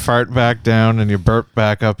didn't. You fart back down and you burp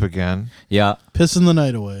back up again. Yeah. Pissing the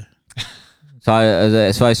night away. So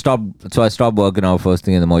I stopped working out first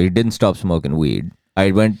thing in the morning. You didn't stop smoking weed.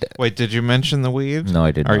 I went. Wait, did you mention the weed? No,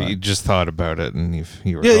 I did Or not. you just thought about it and you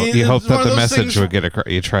Yeah, hoped it's one that of the those message things- would get across.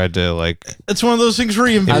 You tried to like. It's one of those things where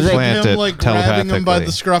you envision Implant him it like grabbing him by telepathically.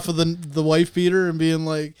 the scruff of the wife beater and being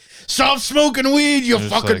like, "Stop smoking weed, you Just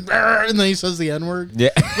fucking!" like- and then he says the N word. Yeah.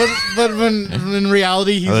 But when in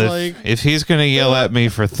reality he's like, if he's gonna yell at me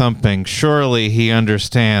for thumping, surely he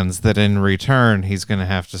understands that in return he's gonna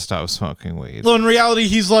have to stop smoking weed. well, in reality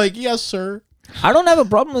he's like, "Yes, sir." I don't have a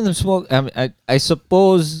problem with him smoke. I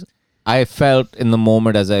suppose I felt in the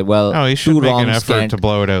moment as No, he should two make an wrongs effort can't- to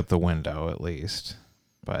blow it out the window at least.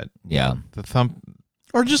 But Yeah. the thump,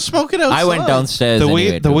 Or just smoke it outside. I went downstairs. the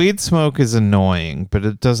anyway, weed, the too. weed smoke is annoying, but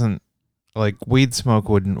it doesn't. Like weed smoke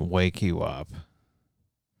wouldn't wake you up.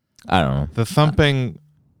 I don't know. The thumping,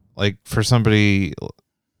 like for somebody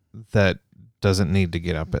that doesn't need to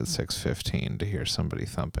get up at 6:15 to hear somebody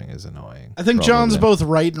thumping is annoying. I think John's Probably. both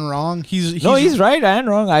right and wrong. He's right and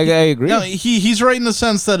wrong. I agree. No, he's right in the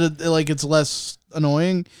sense that it's less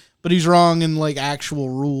annoying, but he's wrong in like actual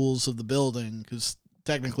rules of the building because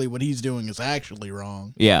technically what he's doing is actually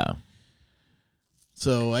wrong. Yeah.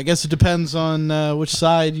 So I guess it depends on which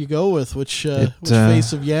side you go with, which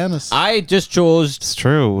face of Yanis. I just chose It's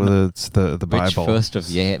true. It's the which Bible. first of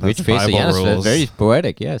That's which face of Bible Janus. rules. Very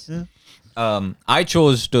poetic. Yes. Yeah. I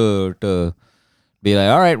chose to be like,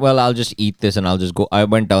 all right, well, I'll just eat this and I'll just go. I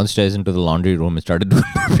went downstairs into the laundry room and started doing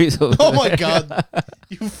burpees. Oh my god,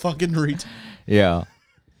 you fucking retard! Yeah.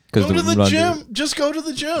 Go to the gym. Just go to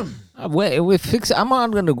the gym. We fix. I'm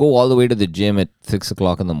not going to go all the way to the gym at 6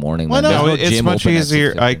 o'clock in the morning. Why man. not? There's No, it's gym much open at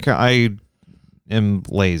easier. 6:15. I am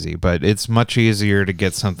lazy, but it's much easier to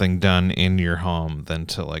get something done in your home than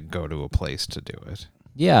to like go to a place to do it.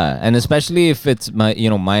 Yeah, and especially if it's my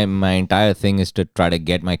entire thing is to try to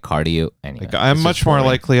get my cardio. Anyway, Like I'm this is much more boring.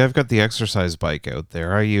 likely. I've got the exercise bike out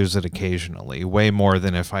there. I use it occasionally, way more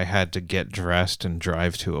than if I had to get dressed and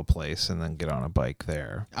drive to a place and then get on a bike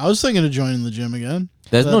there. I was thinking of joining the gym again.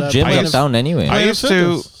 There's no But, gym in Planet- town anyway. I Planet used to.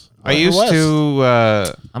 Fitness. I used West.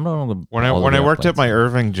 to. I'm not gonna When I worked at my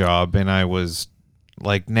Irving job and I was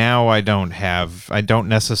like now I don't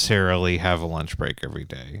necessarily have a lunch break every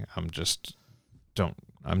day.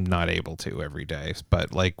 I'm not able to every day.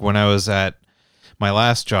 But like when I was at my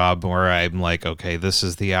last job where I'm like, okay, this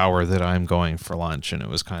is the hour that I'm going for lunch, and it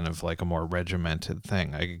was kind of like a more regimented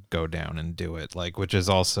thing. I could go down and do it, like, which is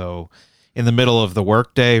also in the middle of the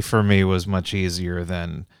workday for me was much easier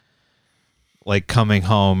than like coming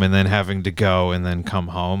home and then having to go and then come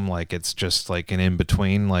home. Like it's just like an in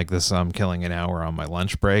between. Like this, I'm killing an hour on my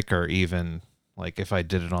lunch break, or even like if I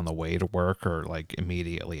did it on the way to work or like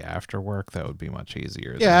immediately after work, that would be much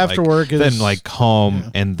easier. Yeah, after work is then like home yeah.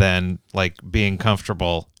 and then like being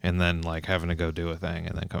comfortable and then like having to go do a thing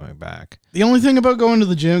and then coming back. The only thing about going to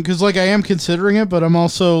the gym, because like I am considering it, but I'm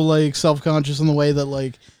also like self-conscious in the way that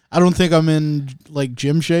like I don't think I'm in like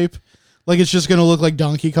gym shape. Like it's just gonna look like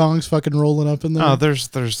Donkey Kong's fucking rolling up in there. Oh, there's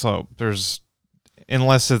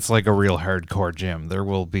unless it's like a real hardcore gym, there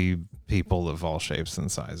will be people of all shapes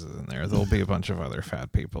and sizes in there. There'll be a bunch of other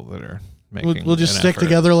fat people that are making. We'll just an stick effort.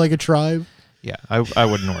 together like a tribe. Yeah, I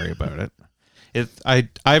wouldn't worry about it.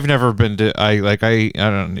 I've never been to I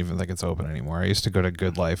don't even think it's open anymore. I used to go to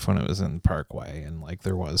Good Life when it was in Parkway, and like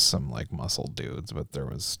there was some like muscle dudes, but there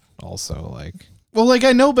was also like Well, like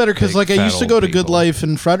I know better because Big, like I fat used to old go to Good people. Life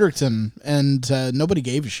in Fredericton, and nobody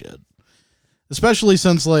gave a shit. Especially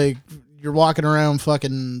since like you're walking around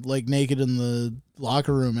fucking like naked in the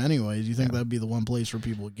locker room, anyways. You think that'd be the one place where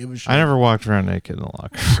people would give a shit? I never walked around naked in the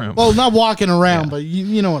locker room. Well, not walking around, Yeah. but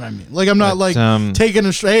you know what I mean. Like I'm not But, like taking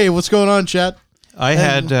a hey, what's going on, chat? I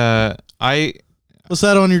had I What's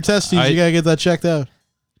that on your testes? I- You gotta get that checked out.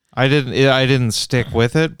 I didn't stick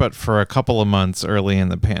with it, but for a couple of months early in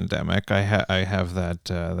the pandemic, I have that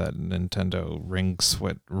Nintendo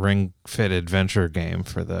Ring Fit Adventure game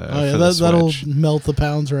for the Oh yeah, for the that'll Switch. melt the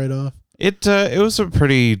pounds right off. It was a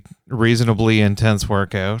pretty reasonably intense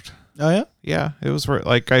workout. Oh yeah. Yeah, it was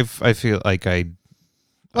like I feel like I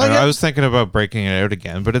Well, don't know, yeah. I was thinking about breaking it out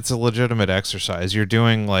again, but it's a legitimate exercise. You're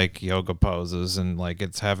doing like yoga poses and like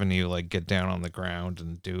it's having you like get down on the ground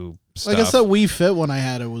and do stuff. I guess that Wii Fit when I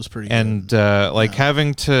had it was pretty good. And like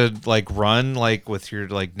having to like run like with your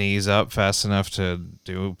like knees up fast enough to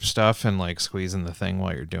do stuff and like squeezing the thing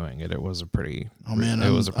while you're doing it, it was a pretty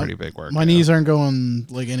it was a pretty big workout. My knees aren't going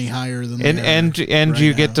like any higher than and they and are and right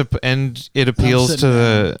you now. get to and it appeals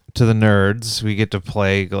to sitting the nerds. We get to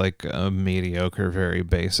play like a mediocre, very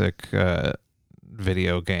basic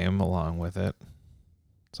video game along with it.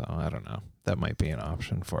 So I don't know. That might be an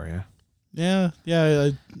option for you. Yeah,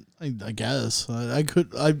 I guess I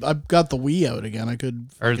could. I've got the Wii out again. I could.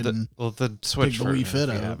 Or fucking- the Switch the Wii version, Fit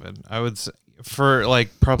if you out. have it. I would say for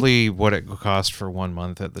like probably what it cost for 1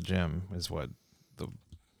 month at the gym is what the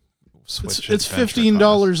Switch. it's Adventure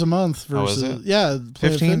 $15 a month Oh, is versus it? yeah cost.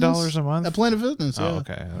 $15 Fitness. a month. At Planet Fitness. Yeah. Oh,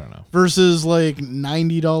 okay. I don't know, Versus like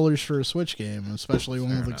 $90 for a Switch game, especially one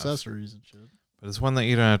Fair with enough. accessories and shit. but it's one that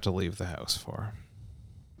you don't have to leave the house for.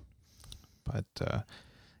 But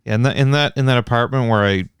yeah, in that apartment where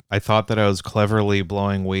I thought that I was cleverly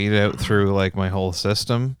blowing weed out through like my whole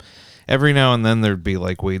system, every now and then there'd be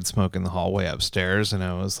like weed smoke in the hallway upstairs, and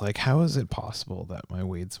I was like, how is it possible that my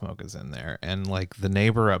weed smoke is in there? And like the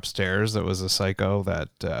neighbor upstairs that was a psycho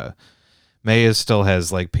that May still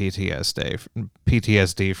has like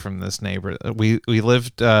PTSD from this neighbor. We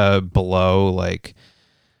lived below, like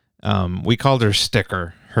we called her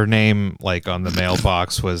Sticker. Her name, like on the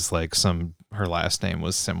mailbox, was like her last name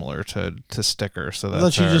was similar to Sticker, so I that's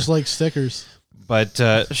thought you her. just like stickers. But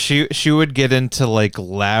she would get into like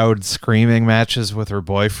loud screaming matches with her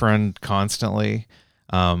boyfriend constantly.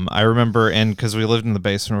 I remember, and because we lived in the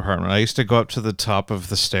basement apartment, I used to go up to the top of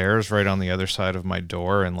the stairs right on the other side of my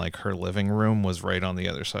door, and like her living room was right on the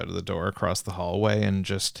other side of the door across the hallway, and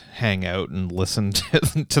just hang out and listen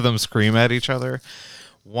to them scream at each other.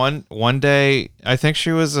 One day, I think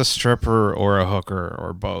she was a stripper or a hooker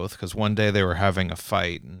or both, because one day they were having a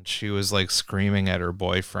fight and she was like screaming at her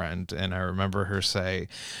boyfriend, and I remember her say,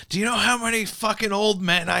 "Do you know how many fucking old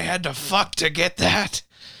men I had to fuck to get that?"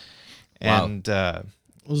 Wow. And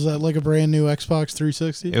Was that like a brand new Xbox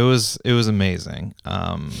 360? it was amazing.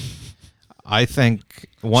 I think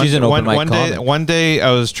She's an open mic comic. one day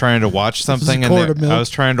I was trying to watch something, and $0.25 I was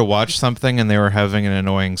trying to watch something, and they were having an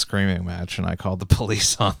annoying screaming match, and I called the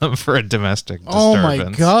police on them for a domestic Oh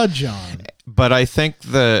disturbance. my God, John. But I think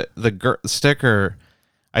the Sticker,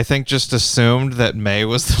 I think, just assumed that May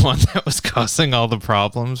was the one that was causing all the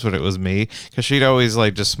problems, but it was me, because she'd always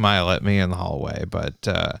like just smile at me in the hallway, but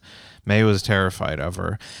May was terrified of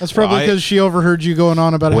her. That's probably Well, because she overheard you going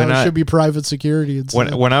on about how when it I- should be private security and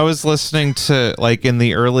stuff. when I was listening to, like, in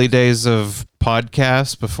the early days of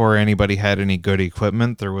podcasts, before anybody had any good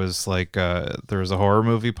equipment, there was a horror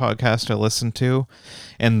movie podcast I listened to,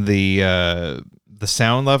 and the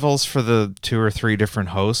sound levels for the 2 or 3 different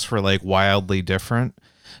hosts were like wildly different.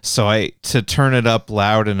 So to turn it up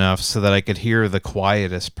loud enough so that I could hear the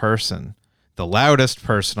quietest person. The loudest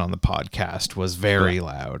person on the podcast was very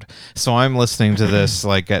loud. So I'm listening to this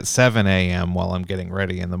like at 7 a.m. while I'm getting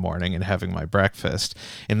ready in the morning and having my breakfast.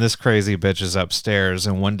 And this crazy bitch is upstairs.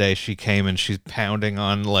 And one day she came and she's pounding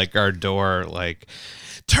on like our door, like,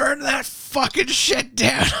 "Turn that fucking shit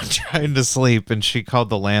down." I'm trying to sleep. And she called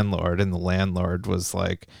the landlord, and the landlord was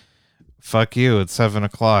like, "Fuck you. It's 7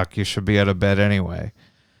 o'clock. You should be out of bed anyway."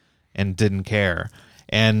 And didn't care.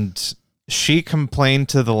 And she complained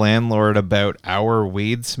to the landlord about our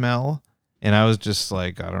weed smell, and I was just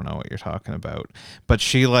like, I don't know what you're talking about. But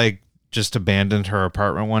she like just abandoned her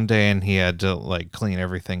apartment one day, and he had to like clean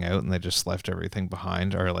everything out, and they just left everything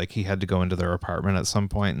behind, or like he had to go into their apartment at some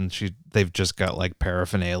point, and they've just got like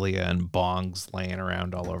paraphernalia and bongs laying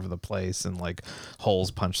around all over the place, and like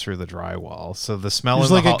holes punched through the drywall. So the smell There's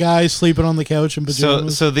in like the a guy sleeping on the couch in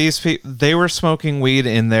pajamas. so these people, they were smoking weed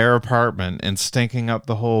in their apartment and stinking up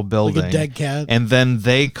the whole building. like a dead cat. And then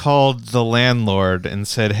they called the landlord and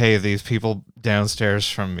said, "Hey, these people downstairs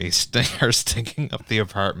from me are stinking up the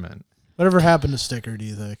apartment." Whatever happened to Sticker, do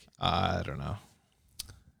you think? I don't know.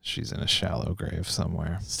 She's in a shallow grave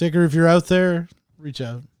somewhere. Sticker, if you're out there, reach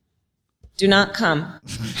out. Do not come.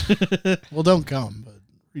 Well, don't come, but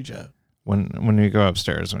reach out. When you go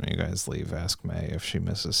upstairs, when you guys leave, ask May if she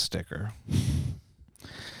misses Sticker.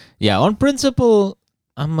 Yeah, on principle,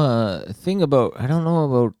 I'm a thing about, I don't know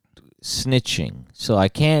about snitching, so I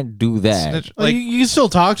can't do that. Snitch- Well, like, you can still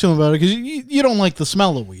talk to him about it because you don't like the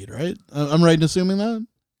smell of weed, right? I'm right in assuming that.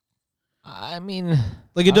 I mean,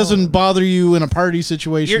 Like it doesn't bother you in a party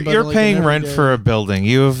situation. but you're like paying an rent everyday- for a building.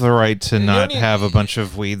 You have the right to not only- have a bunch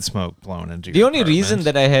of weed smoke blown into the your only reason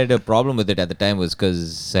apartment. that I had a problem with it at the time was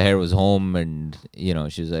because Sahar was home and, she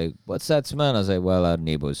was like, "What's that smell?" And I was like, "Well, our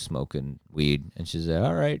neighbor's smoking weed." And she's like,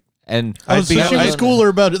 "All right." And Oh, so she was cooler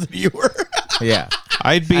about it than you were. Yeah.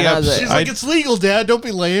 I'd be And I was upset. She's like, "It's legal, Dad. Don't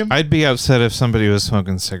be lame." I'd be upset if somebody was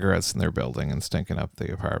smoking cigarettes in their building and stinking up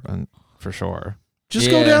the apartment, for sure. Just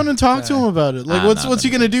go Yeah. down and talk to him about it. Like, I'm what's not he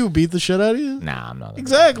gonna do? Beat the shit out of you? Nah, I'm not.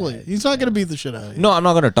 Exactly. He's not gonna beat the shit out of you. No, I'm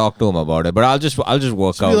not gonna talk to him about it, but I'll just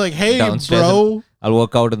work So out. be like, "Hey, downstairs bro." and I'll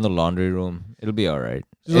work out in the laundry room. It'll be all right.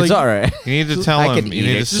 Just It's like- all right. You need to tell I him. can You eat need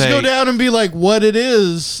it. to Just say, go down and be like, "What it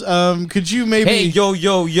is? Could you maybe?" Hey, yo,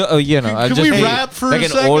 I'll Can just, we hey, rap for like a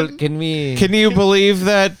an second? old, can we? "Can you believe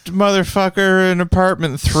that motherfucker in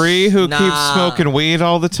apartment 3 who keeps Nah. smoking weed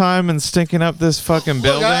all the time and stinking up this fucking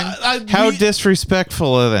building? How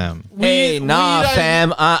disrespectful of them." Hey, nah, weed,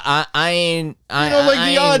 fam. I ain't. You know,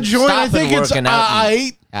 like the odd joint. I think it's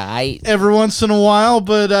aight every once in a while,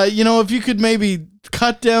 but if you could maybe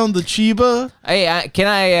cut down the chiba. Hey, can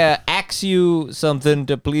I ask you something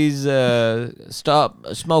to please stop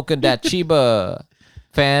smoking that Chiba,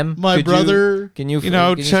 fam? My Could brother- Can you?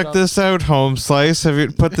 Check stop? this out, Home Slice. Have you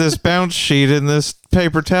put this bounce sheet in this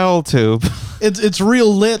paper towel tube? It's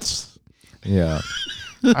real lits. Yeah.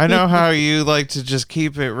 I know how you like to just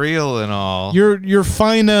keep it real and all. You're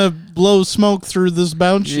fine to blow smoke through this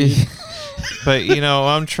bounce sheet. But, you know,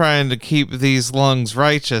 I'm trying to keep these lungs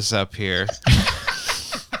righteous up here.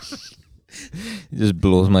 He just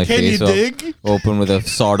blows my Can face you off, dig? open with a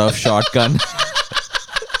sawed-off shotgun.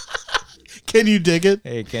 Can you dig it?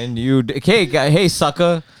 Hey, can you... Hey, guy, hey,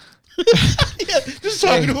 sucker. Just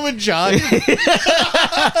talking to him in John.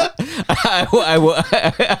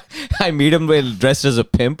 I meet him dressed as a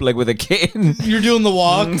pimp, like with a cane. You're doing the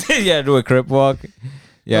walk. Yeah, do a crip walk.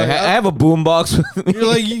 Yeah, Like, I have a boombox with me. You're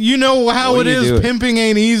like, you know how What it are you is. doing? Pimping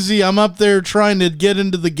ain't easy. I'm up there trying to get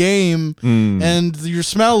into the game, and your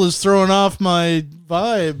smell is throwing off my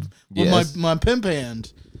vibe with Yes. my pimp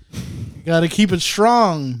hand. You got to keep it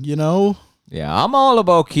strong, you know. Yeah, I'm all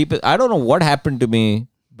about keep it. I don't know what happened to me,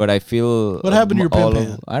 but I feel What happened to your pimp all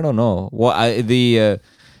hand? I don't know. What the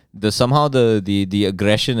somehow the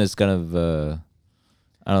aggression is kind of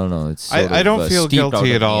I don't know. It's sort I of, don't feel steeped out guilty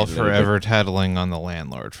of at me all a for little bit. ever tattling on the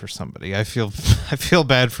landlord for somebody. I feel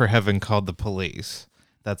bad for having called the police.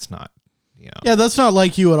 That's not, you know. Yeah, that's not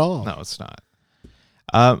like you at all. No, it's not.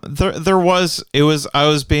 I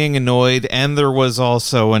was being annoyed, and there was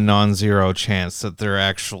also a non-zero chance that there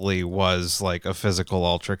actually was like a physical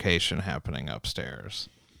altercation happening upstairs.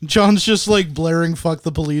 John's just like blaring "fuck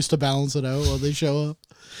the police" to balance it out while they show up.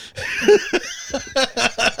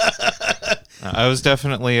 I was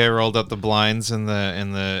definitely. I rolled up the blinds in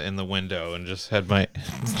the window and just had my.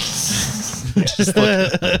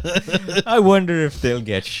 I wonder if they'll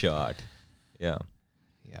get shot. Yeah.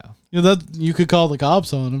 Yeah. You know, that you could call the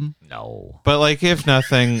cops on him. No. But like, if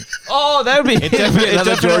nothing, Oh, that would be it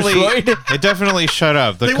definitely Floyd. shut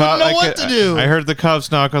up. The They wouldn't know what to do. I heard the cops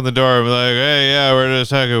knock on the door and be like, "Hey, yeah, we're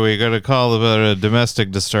just talking. We got a call about a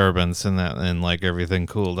domestic disturbance," and like everything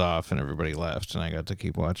cooled off and everybody left, and I got to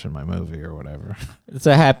keep watching my movie or whatever. It's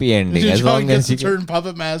a happy ending as John long gets as to you turn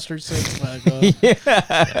Puppet Master 6 back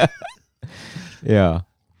on. Yeah.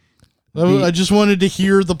 I just wanted to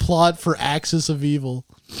hear the plot for Axis of Evil.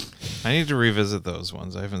 I need to revisit those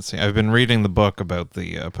ones. I haven't seen. I've been reading the book about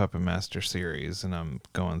the Puppet Master series, and I'm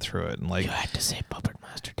going through it. And like, You had to say Puppet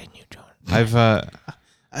Master, didn't you, John? I've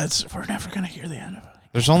We're never gonna hear the end of it.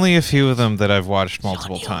 there's only a few of them that I've watched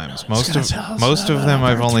multiple times. Most of them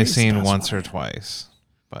I've only seen once or twice.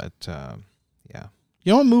 But yeah.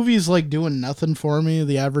 You know what movie's like doing nothing for me?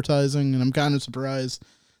 The advertising, and I'm kind of surprised.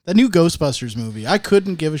 That new Ghostbusters movie, I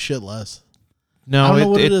couldn't give a shit less. I No, don't know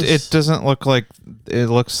what it it is. doesn't look like. It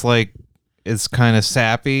looks like it's kind of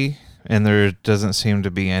sappy, and there doesn't seem to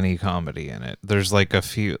be any comedy in it. There's like a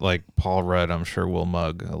few, like Paul Rudd, I'm sure will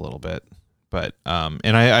mug a little bit, but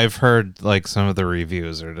and I've heard like some of the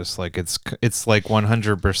reviews are just like it's like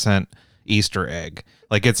 100% Easter egg.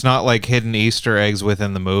 Like it's not like hidden Easter eggs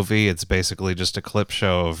within the movie. It's basically just a clip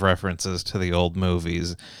show of references to the old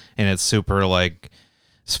movies, and it's super like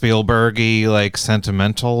Spielberg-y, like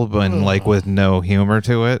sentimental, but like with no humor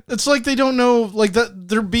to it. It's like they don't know, like that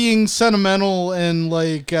they're being sentimental and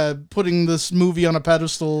like putting this movie on a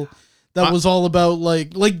pedestal that was all about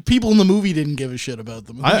like people in the movie didn't give a shit about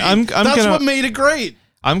the movie. I'm That's gonna- what made it great.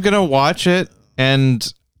 I'm gonna watch it,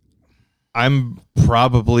 and I'm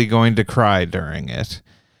probably going to cry during it.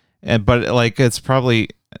 But like, it's probably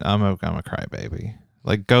I'm a crybaby.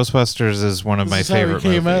 Like Ghostbusters is one of This my is how it favorite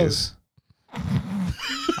came out. movies.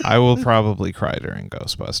 I will probably cry during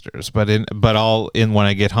Ghostbusters, but I'll when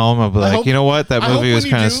I get home, I'll be like, hope- you know what, that I hope movie was when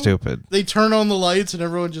you kind of do- stupid. They turn on the lights and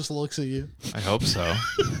everyone just looks at you. I hope so.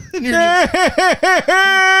 And you're just,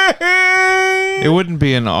 It wouldn't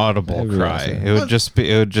be an audible That'd be cry. awesome. It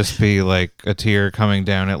would just be like a tear coming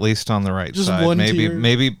down, at least on the right Just side. one Maybe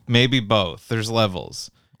tear. maybe both. There's levels.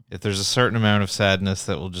 If there's a certain amount of sadness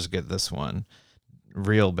that will just get this one,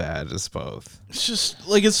 real bad is both. it's just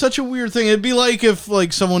like it's such a weird thing. It'd be like if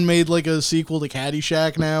like someone made like a sequel to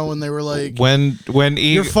Caddyshack now, and they were like, When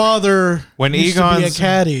 "Your father when used to be a Egon's-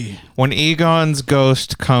 caddy." when Egon's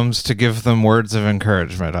ghost comes to give them words of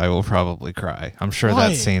encouragement, I will probably cry. I'm sure Why?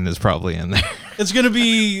 that scene is probably in there. It's gonna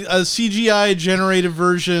be a CGI generated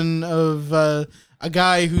version of a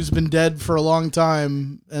guy who's been dead for a long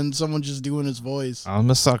time, and someone just doing his voice.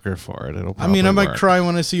 I'm a sucker for it. It'll. I mean, I probably might work. cry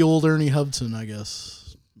when I see old Ernie Hudson. I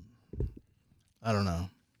guess. I don't know.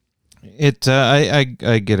 It I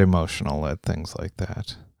get emotional at things like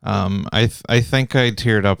that. I think I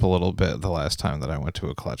teared up a little bit the last time that I went to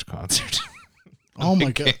a Clutch concert. Oh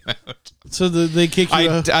my god! So they kick you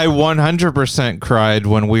out. I 100% cried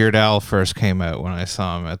when Weird Al first came out when I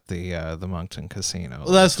saw him at the Moncton Casino.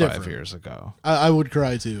 Well, that's like 5 different. years ago. I would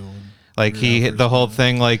cry too. Like the whole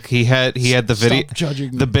thing, like he had the video, Stop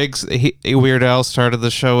judging the me. big Weird Al started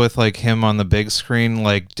the show with like him on the big screen,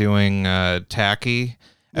 like doing Tacky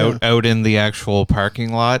out in the actual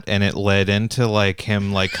parking lot, and it led into like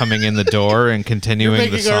him like coming in the door and continuing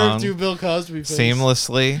the song do Bill Cosby face.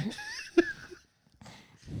 seamlessly.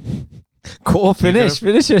 Go finish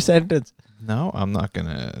your sentence. No, I'm not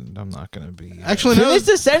gonna be. Actually, no. Finish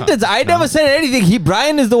the sentence. I never said anything.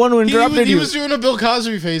 Brian is the one who interrupted He you. was doing a Bill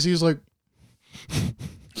Cosby face. He was like,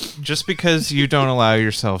 Just because you don't allow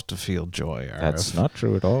yourself to feel joy, That's not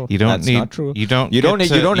true at all. You don't That's need. not true. You don't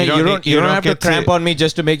have to get cramp on me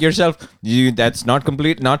just to make yourself. That's not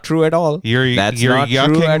not true at all. You're That's you're not true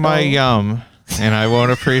yucking at my all. yum, and I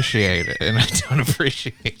won't appreciate it, and I don't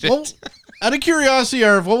appreciate it. well, out of curiosity,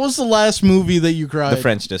 Arv, what was the last movie that you cried? The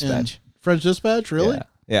French Dispatch. in? French Dispatch, really?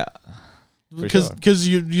 Yeah. For Because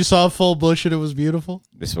sure. you saw full bush and it was beautiful.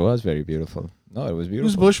 This was very beautiful. No, it was beautiful.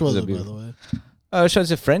 Whose bush was a it, by beautiful- the way? She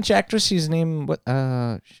was a French actress. She's named what?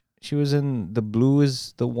 She was in The Blue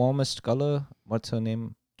Is the Warmest Color. What's her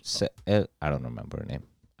name? I don't remember her name.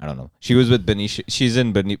 I don't know. She was with Benicio. She's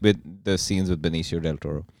in with the scenes with Benicio del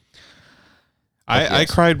Toro. I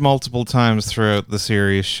cried multiple times throughout the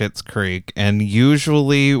series Schitt's Creek, and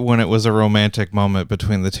usually when it was a romantic moment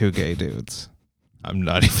between the two gay dudes. I'm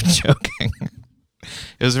not even joking.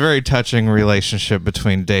 It was a very touching relationship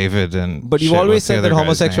between David and. But you've shit, always what's the said other that guy's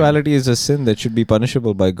homosexuality is a sin that should be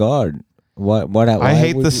punishable by God. What? Why I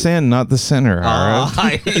hate would the you- sin, not the sinner. Ara.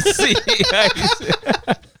 I see.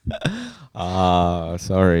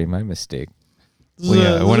 Sorry, my mistake. Well,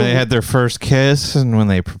 yeah, when they had their first kiss and when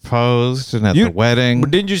they proposed and at the wedding.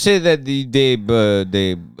 But didn't you say that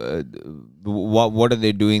what are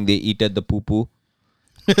they doing? They eat at the poo poo.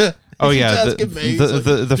 Oh yeah, asking me. He's like,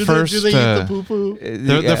 the first do they eat the poo poo?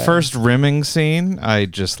 the first rimming scene, I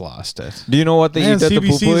just lost it. Do you know what they Man, eat at the poo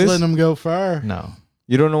poo CBC's is? letting them go far. No,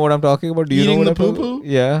 You don't know what I'm talking about? Do you Eating know what the I'm talking- poo-poo?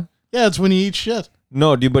 Yeah. Yeah, it's when you eat shit.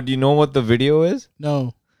 No, but do you know what the video is?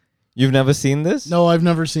 No, You've never seen this? no, I've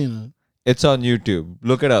never seen it. It's on YouTube.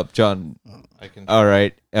 Look it up, John. I can. All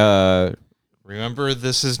right. Remember,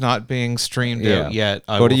 this is not being streamed Yeah. out yet.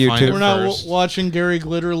 I Go will to find YouTube. it We're not first. watching Gary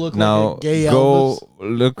Glitter look Now like a gay go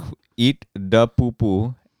Elvis. look, eat the poo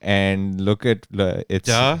poo, and look at it's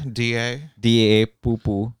DA. DA poo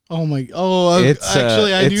poo. Oh my! Oh, It's,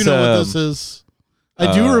 actually, I do it's, know what this is.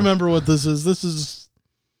 I do uh, remember what this is. This is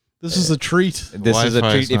a treat. This is a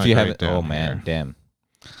Wi-Fi is treat if not you great haven't. down Oh man, here. damn.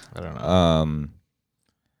 I don't know.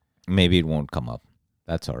 Maybe it won't come up.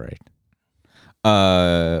 That's all right.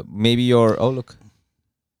 Maybe your. Oh look.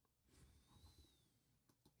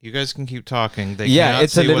 You guys can keep talking. They Yeah, cannot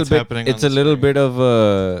it's a see little what's bit. happening It's on a the little screen. bit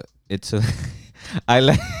of. It's a. I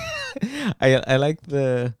like. I like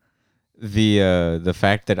the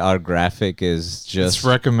fact that our graphic is just. It's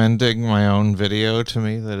recommending my own video to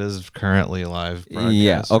me that is currently live. Yeah,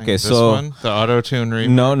 broadcasting. okay, This so- one, the auto-tune remix.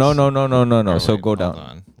 No. Oh, So wait, go hold down.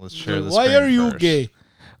 on. Let's share this. Why are you gay?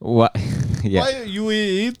 What? Yeah. Why you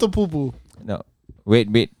eat the poo poo? No.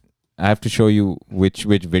 Wait. I have to show you which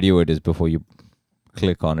video it is before you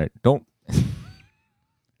click on it. Don't.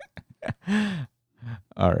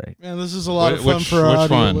 All right. Man, this is a lot of fun for our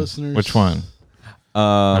audio one? listeners. Which one?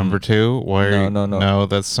 Number 2? Why are no, you, no. No,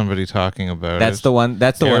 that's somebody talking about That's it. the one.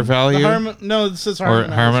 That's the Air one. value No, this is or harmonizer.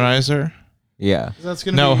 harmonizer? Yeah. That's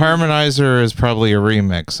gonna No, be, harmonizer is probably a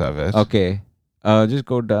remix of it. Okay. Just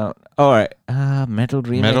go down. All right. Metal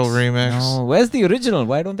remix. Metal remix. No. Where's the original?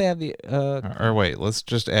 Why don't they have the? Or wait, let's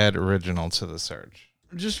just add original to the search.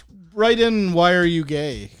 Just write in "Why are you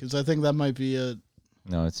gay?" Because I think that might be it.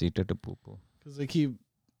 No, it's Eat the Poo Poo. Because they keep,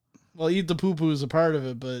 well, eat the poo poo is a part of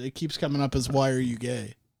it, but it keeps coming up as "Why are you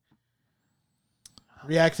gay?"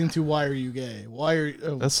 Reacting to "Why are you gay?" Why are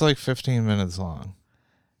you? That's like 15 minutes long.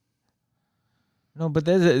 No, but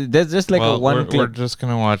there's just like well, a one we're clip. just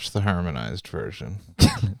gonna watch the harmonized version.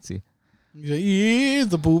 Let's see. Eat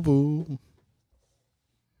the poo poo.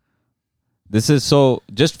 This is so.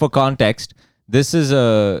 Just for context, this is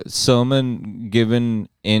a sermon given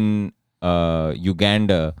in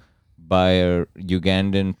Uganda by a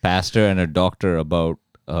Ugandan pastor and a doctor about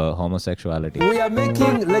homosexuality. We are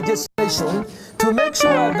making legislation to make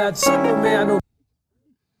sure that sodomy and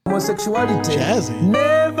homosexuality Jazzy.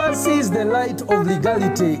 never sees the light of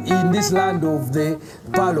legality in this land of the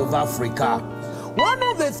Pearl of Africa. One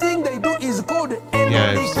of the things they do is called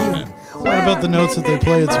Yeah, I've seen it. What about the notes that they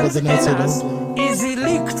play? It's what the notes they don't play. is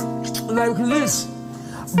leaked like this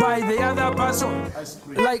by the other person,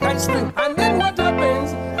 like ice cream. And then what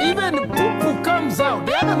happens? Even poo-poo comes out.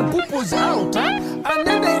 The other poo-poo's out, huh? And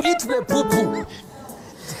then they eat the poo-poo.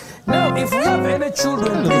 Now, if we have any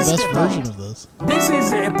children, The please best step version out. of this. This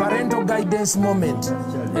is a parental guidance moment.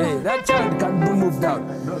 Hey, that child can be moved out.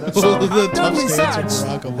 So The after tough stance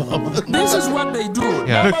research, of Barack Obama. this is what they do.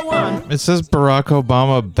 Yeah. Number one, It says Barack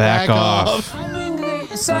Obama back off. having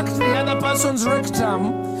sucked the other person's rectum,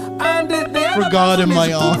 and the other Forgot person in my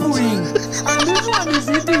is arms. poo-pooing, and this one is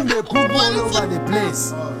eating the poop all over the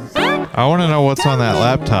place. I want to know what's on that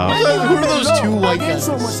laptop. Who are those two white Against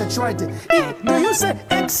guys? homosexuality. Do you say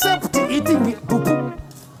except eating poo-poo?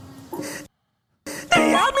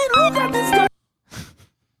 Hey, I mean, look at this guy.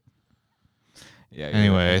 Yeah.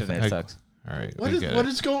 Anyway, internet I- sucks. All right, What we is get what it.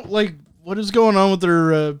 is going like? What is going on with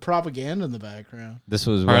their propaganda in the background? This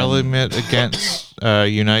was when- Parliament against,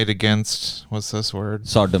 unite against, what's this word?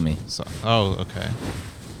 sodomy. Oh, okay.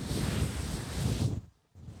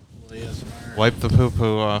 Well, yes, Wipe the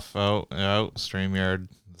poo-poo off. Oh, StreamYard.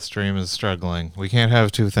 The stream is struggling. We can't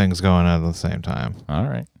have two things going on at the same time. All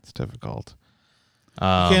right. It's difficult.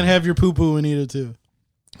 can't have your poo poo and eat it too.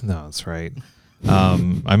 No, that's right.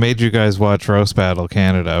 I made you guys watch Roast Battle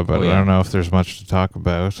Canada, but Oh, yeah. I don't know if there's much to talk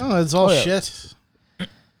about. Oh, it's all yeah. shit.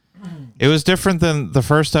 It was different than the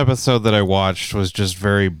first episode that I watched was just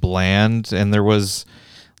very bland, and there was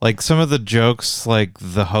like some of the jokes like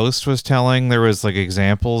the host was telling, there was like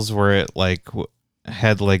examples where it like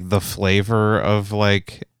had like the flavor of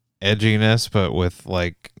like edginess, but with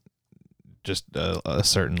like just a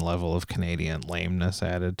certain level of Canadian lameness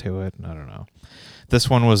added to it. I don't know. This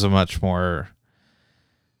one was a much more,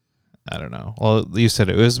 I don't know. Well, you said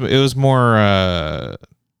it was more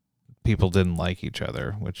people didn't like each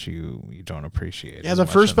other, which you don't appreciate. Yeah, as the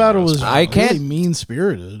much first in the battle roast was battle. I can't- really mean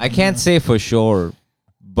spirited. I can't say for sure,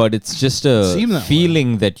 but it's just Seemed a that way.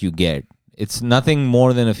 feeling that you get. It's nothing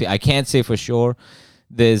more than I can't say for sure.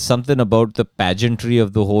 There's something about the pageantry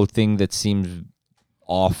of the whole thing that seems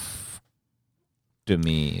off to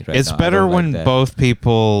me. Right It's now. I better don't like when that. both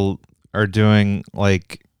people are doing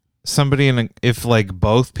like somebody if like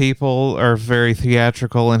both people are very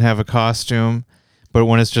theatrical and have a costume, but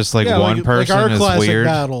when it's just like one person like our is classic weird.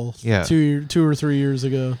 battle, Yeah. 2 or 3 years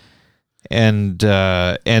ago. And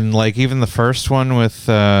like even the first one with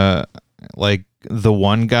like the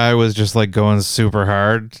one guy was just like going super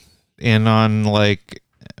hard in on like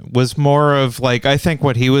was more of like I think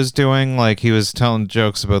what he was doing, like he was telling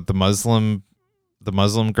jokes about the Muslim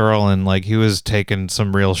girl, and like he was taking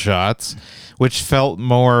some real shots, which felt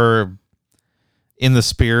more in the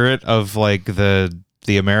spirit of like the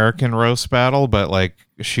American roast battle, but like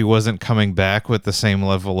she wasn't coming back with the same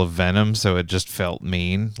level of venom, so it just felt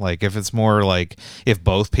mean. Like if it's more like if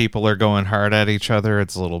both people are going hard at each other,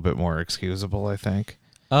 it's a little bit more excusable, I think.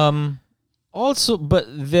 Also, but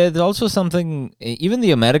there's also something. Even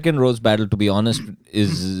the American roast battle, to be honest,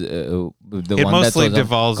 is the It one mostly that's on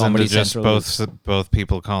devolves into Comedy just Central. both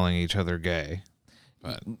people calling each other gay.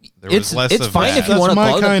 But there It's- was less it's of fine that. if you That's wanna my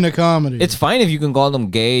call them- kind of comedy. It's fine if you can call them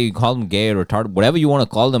gay, or retarded, whatever you want to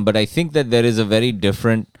call them. But I think that there is a very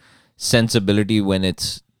different sensibility when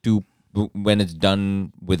it's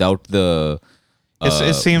done without the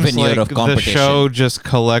It seems veneer like of the competition. show just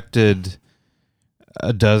collected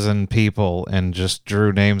a dozen people and just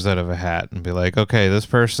drew names out of a hat and be like, okay, this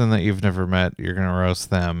person that you've never met, you're gonna roast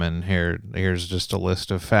them, and here's just a list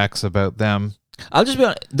of facts about them. I'll just be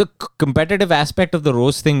honest, the competitive aspect of the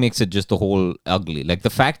roast thing makes it just the whole ugly. Like the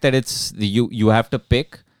fact that it's you have to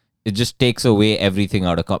pick, it just takes away everything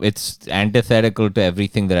out of it's antithetical to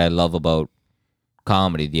everything that I love about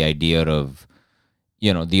comedy. The idea of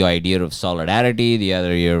solidarity, the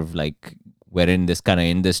idea of like we're in this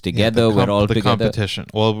together, we're all the together. competition.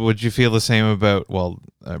 Well, would you feel the same about? Well,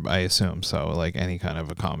 I assume so. Like any kind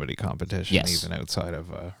of a comedy competition, Yes. even outside of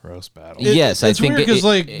a roast battle. Yes, I it's think weird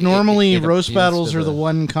because normally it roast appeals battles to are the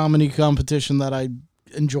one comedy competition that I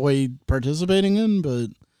enjoy participating in. But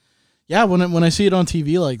yeah, when I see it on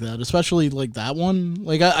TV like that, especially like that one,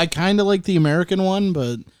 like I kind of like the American one,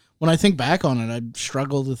 but when I think back on it, I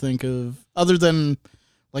struggle to think of other than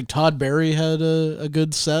like Todd Berry had a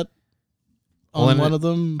good set on and one of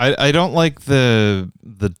them. I don't like the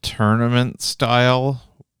tournament style.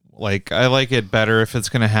 Like I like it better if it's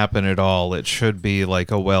going to happen at all. It should be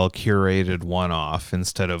like a well curated one off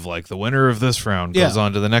instead of like the winner of this round goes Yeah.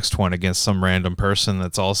 on to the next one against some random person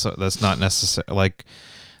that's not necessary. Like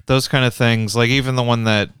those kind of things. Like even the one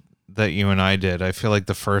that you and I did. I feel like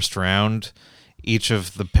the first round, each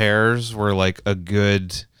of the pairs were like a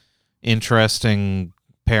good, interesting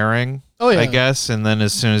pairing. Oh, yeah. I guess, and then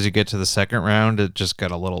as soon as you get to the second round, it just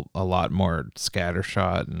got a lot more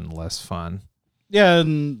scattershot and less fun. Yeah,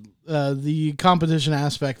 and the competition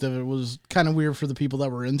aspect of it was kind of weird for the people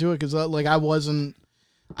that were into it because like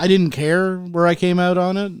I didn't care where I came out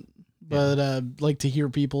on it. but like to hear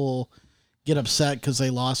people get upset because they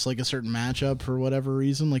lost like a certain matchup for whatever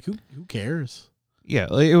reason. Like who cares? Yeah,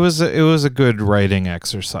 like, it was a good writing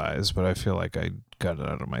exercise, but I feel like I got it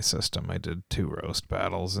out of my system. I did 2 roast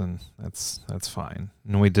battles, and that's fine.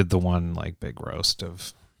 And we did the one like big roast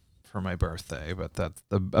for my birthday, but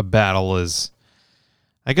a battle is.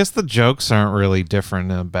 I guess the jokes aren't really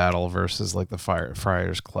different in a battle versus like the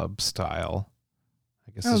Friars Club style.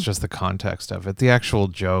 I guess it's just the context of it. The actual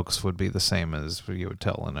jokes would be the same as you would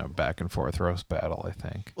tell in a back and forth roast battle, I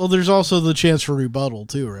think. Well, there's also the chance for rebuttal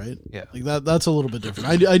too, right? Yeah. Like that's a little bit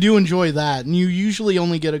different. I do enjoy that. And you usually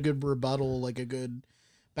only get a good rebuttal, like a good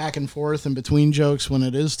back and forth in between jokes when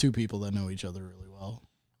it is 2 people that know each other really well.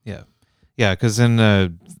 Yeah. Yeah, because in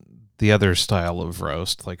the other style of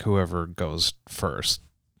roast, like whoever goes first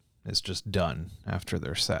is just done after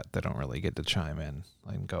their set. They don't really get to chime in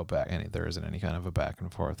and go back. There isn't any kind of a back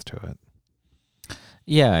and forth to it.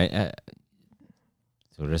 Yeah.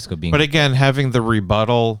 So risk of being. But again, having the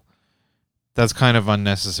rebuttal, that's kind of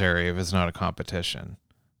unnecessary if it's not a competition.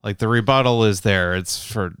 Like the rebuttal is there.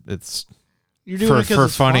 You're doing it 'cause for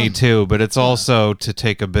it's funny fun. too, but it's also to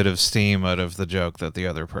take a bit of steam out of the joke that the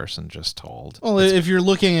other person just told. Well, if you're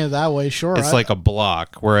looking at it that way, sure. It's like a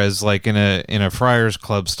block, whereas like in a Friars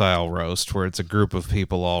Club style roast, where it's a group of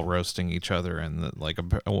people all roasting each other and like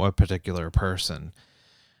a particular person,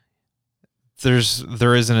 there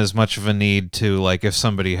isn't as much of a need to, like, if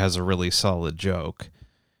somebody has a really solid joke,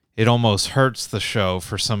 it almost hurts the show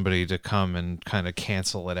for somebody to come and kind of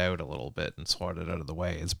cancel it out a little bit and swat it out of the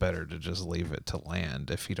way. It's better to just leave it to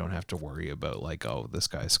land if you don't have to worry about like, oh, this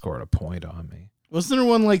guy scored a point on me. Wasn't there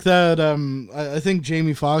one like that? I think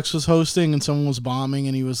Jamie Foxx was hosting and someone was bombing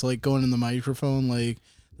and he was like going in the microphone like,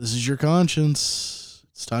 "This is your conscience.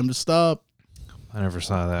 It's time to stop." I never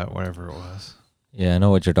saw that, whatever it was. Yeah, I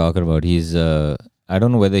know what you're talking about. He's I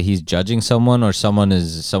don't know whether he's judging someone or someone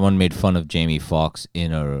made fun of Jamie Foxx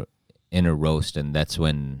in a roast, and that's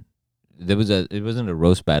when it wasn't a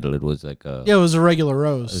roast battle. It was like Yeah, it was a regular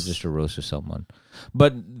roast. it was just a roast of someone.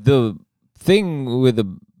 But the thing with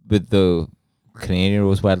the Canadian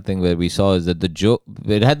roast battle thing that we saw is that the joke,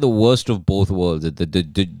 it had the worst of both worlds. That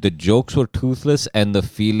the jokes were toothless, and the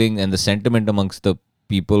feeling and the sentiment amongst the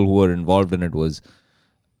people who were involved in it was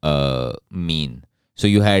mean. So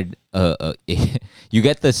you had you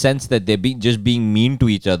get the sense that they're just being mean to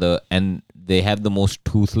each other, and they have the most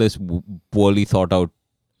toothless, poorly thought out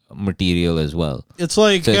material as well. It's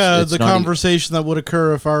like So it's the not conversation that would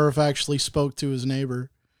occur if RF actually spoke to his neighbor.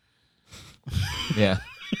 Yeah,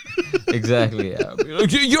 exactly. Yeah.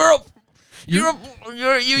 You're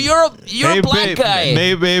a black guy.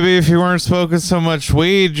 Hey, baby, if you weren't smoking so much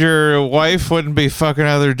weed, your wife wouldn't be fucking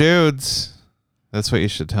other dudes. That's what you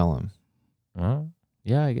should tell him.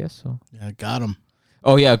 Yeah, I guess so. Yeah, got him.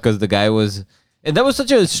 Oh yeah, because the guy was, and that was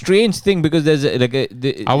such a strange thing because there's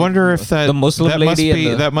I wonder if the Muslim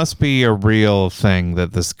lady that must be a real thing,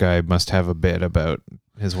 that this guy must have a bit about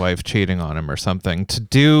his wife cheating on him or something. To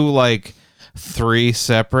do like 3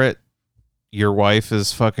 separate "your wife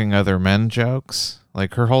is fucking other men" jokes,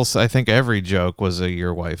 like her whole, I think every joke was a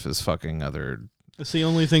 "your wife is fucking other." It's the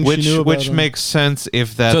only thing she knew about Which him. makes sense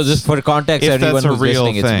if that's, so just for context, if everyone that's a who's real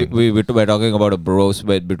listening, thing. we're talking about a roast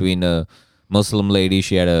between a Muslim lady.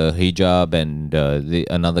 She had a hijab, and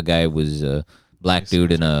another guy was a black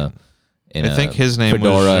dude in a I think his name was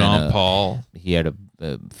fedora and Jean Paul. He had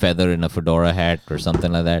a feather in a fedora hat or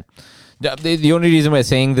something like that. The only reason we're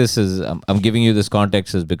saying this is I'm giving you this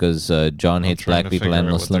context is because John hates trying black to people figure and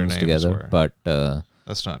out what their Muslims names together, were. but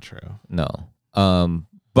That's not true. no.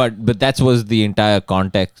 But that was the entire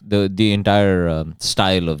context, the entire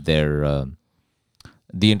style of their,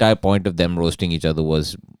 the entire point of them roasting each other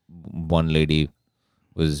was one lady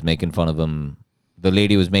was making fun of him. The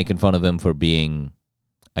lady was making fun of him for being,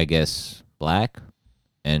 I guess, black,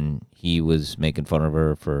 and he was making fun of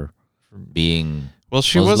her for being Well,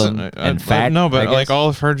 she Muslim wasn't and fat. No, I but like guess. all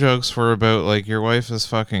of her jokes were about like your wife is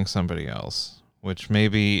fucking somebody else, which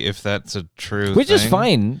maybe if that's a true which is thing-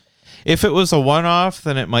 fine. If it was a one-off,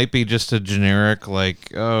 then it might be just a generic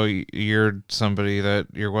like, oh, you're somebody that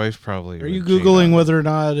your wife probably. Are you would cheat Googling on. whether or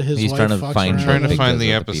not his He's wife trying to fucks find- around? I'm trying to Pictures find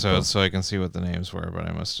the of the people. episode so I can see what the names were, but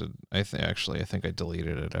I must have. I think I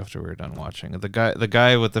deleted it after we were done watching. The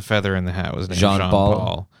guy with the feather in the hat was named Jean Jean Paul.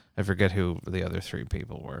 Paul. I forget who the other 3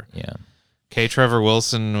 people were. Yeah. K. Trevor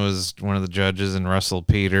Wilson was one of the judges, and Russell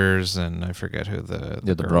Peters, and I forget who the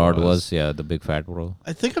The girl broad was, yeah, the big fat girl.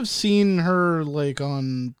 I think I've seen her like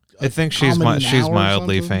on. I think she's Comedy she's Now or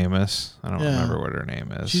mildly something. famous. I don't Yeah. remember what her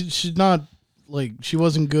name is. She's not like she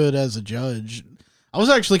wasn't good as a judge. I was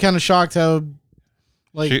actually kind of shocked how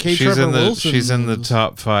Like K. Trevor Wilson. She's in the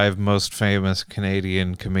top 5 most famous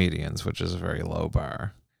Canadian comedians, which is a very low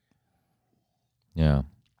bar. Yeah.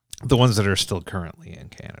 The ones that are still currently in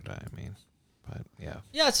Canada, I mean. But yeah.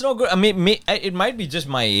 Yeah, it's no good. I mean, it might be just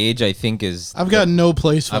my age, I think, is... I've got no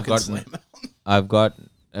place I've fucking gotten- slam.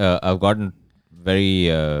 I've gotten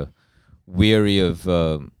very weary of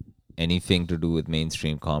anything to do with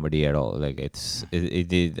mainstream comedy at all. Like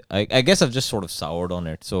I guess I've just sort of soured on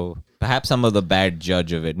it. So perhaps I'm the bad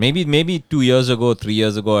judge of it. Maybe 2 years ago, 3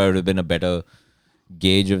 years ago, I would have been a better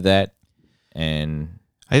gauge of that. And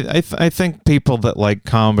I think people that like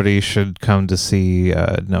comedy should come to see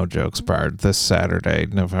No Jokes Barred this Saturday,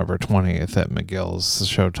 November 20th at McGill's,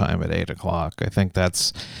 showtime at 8 o'clock. I think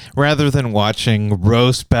that's, rather than watching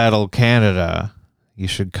Roast Battle Canada, you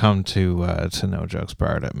should come to No Jokes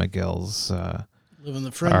Barred at McGill's. Live in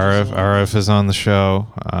the fringes. RF is on the show.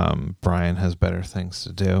 Brian has better things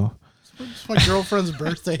to do. It's my girlfriend's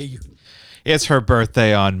birthday. It's her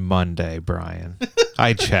birthday on Monday, Brian.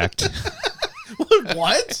 I checked.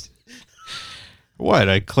 What? What?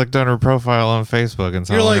 I clicked on her profile on Facebook and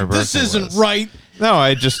saw You're when her like, this birthday isn't was. right. No,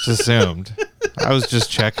 I just assumed. I was just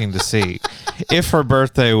checking to see. If her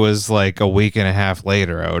birthday was like a week and a half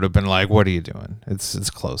later, I would have been like, what are you doing? It's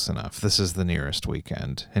close enough. This is the nearest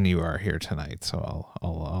weekend, and you are here tonight, so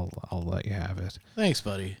I'll let you have it. Thanks,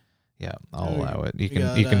 buddy. Yeah, I'll allow it. we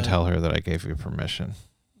got, You can tell her that I gave you permission.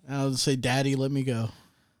 I'll say, Daddy, let me go.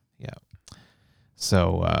 Yeah.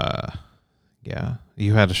 So yeah.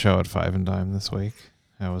 You had a show at Five and Dime this week.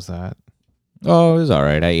 How was that? oh, it was all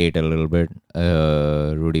right. I ate a little bit.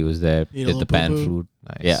 Rudy was there. Eat a Did little the pan poo-poo? food.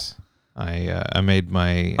 Nice. Yeah. I made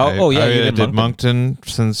my Oh, yeah, you I did did Moncton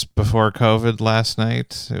since before COVID last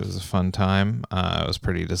night. It was a fun time. I was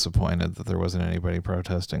pretty disappointed that there wasn't anybody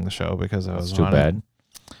protesting the show because I was It's too on bad.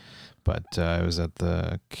 it. But I was at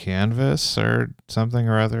the Canvas or something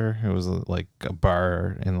or other. It was like a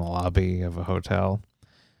bar in the lobby of a hotel.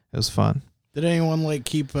 It was fun. Did anyone like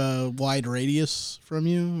keep a wide radius from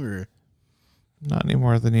you, or Not any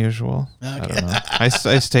more than usual. I Okay. don't know. I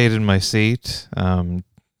stayed in my seat.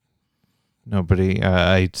 Nobody.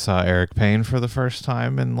 I saw Eric Payne for the first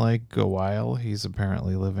time in like a while. He's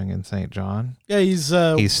apparently living in St. John. yeah, he's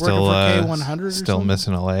Still working for K100. Or still something?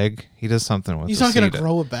 missing a leg. He does something with. He's the not going to sea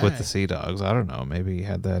grow it back. with the sea dogs. I don't know. Maybe he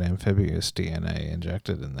had that amphibious DNA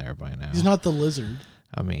injected in there by now. He's not the lizard.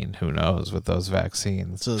 I mean, who knows with those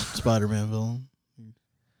vaccines? It's a Spider-Man villain.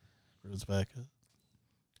 Grows back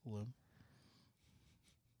a limb.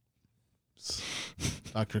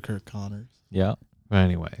 Dr. Kirk Connors. Yeah. But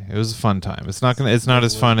anyway, it was a fun time. It's not gonna. It's not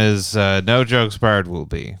as fun as No Jokes Barred will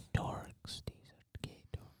be. Dorks. These are gay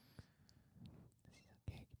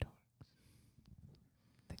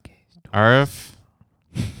dorks. RF,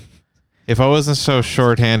 if I wasn't so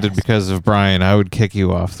short-handed because of Brian, I would kick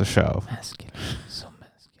you off the show. Masculine. So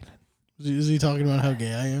masculine. Is he talking about how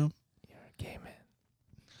gay I am? You're a gay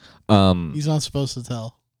man. He's not supposed to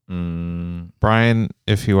tell. Brian,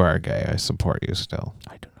 if you are gay, I support you still.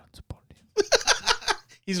 I do not support you.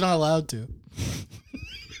 He's not allowed to.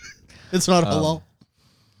 It's not halal.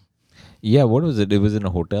 Yeah, what was it? It was in a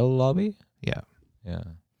hotel lobby? Yeah. Yeah.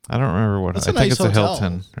 I don't remember what. That's I a think nice it's a hotel.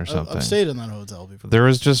 Hilton or something. I've stayed in that hotel before. There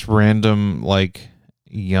was just random like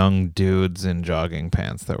young dudes in jogging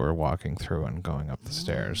pants that were walking through and going up the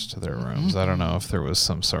stairs to their rooms. I don't know if there was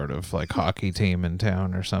some sort of like hockey team in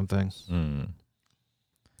town or something.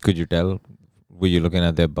 Could you tell? Were you looking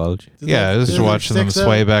at their bulge? Yeah, I was just watching them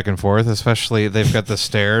sway back and forth. Especially, they've got the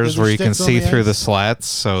stairs Did where their you can sticks on see the through the ice? slats.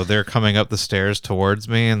 So they're coming up the stairs towards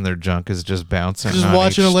me, and their junk is just bouncing. Just on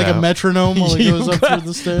watching it each like a step. metronome while it goes up through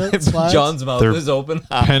the stairs. slides. John's mouth They're is open.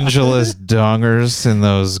 Pendulous dongers in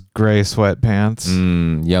those gray sweatpants.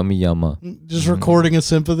 Yummy yumma. Just recording a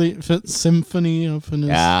symphony of his.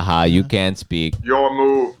 Aha, you can't speak. Your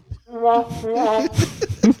move.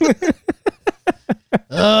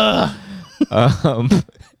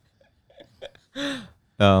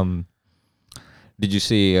 Did you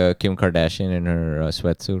see Kim Kardashian in her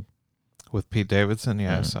sweatsuit? With Pete Davidson,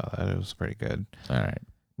 yeah, I saw that. It was pretty good. All right.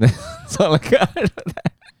 That's all I got.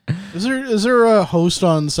 Is there a host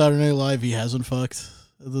on Saturday Night Live he hasn't fucked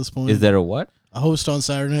at this point? Is there a what? a host on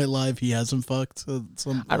Saturday Night Live he hasn't fucked?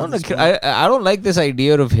 I don't know. I don't like this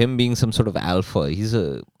idea of him being some sort of alpha. He's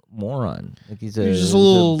a moron. Like he's just a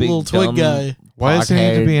little twig dumb guy. Why does he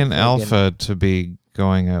need to be an pothead alpha to be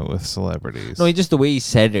going out with celebrities? No, just the way he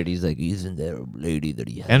said it. He's like, isn't there a lady that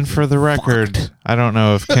he has? And for the record, I don't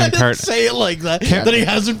know if Kim I didn't Kardashian. say it like that. That he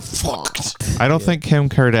hasn't fucked. I don't think Kim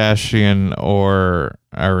Kardashian or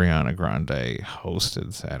Ariana Grande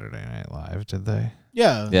hosted Saturday Night Live, did they?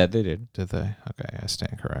 Yeah. Yeah, they did. Did they? Okay, I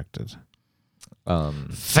stand corrected.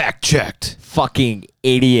 Fact checked. Fucking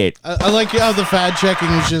idiot. I like how the fact checking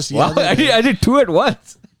was just. Wow, I did two at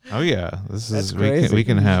once. Oh yeah, this is crazy. we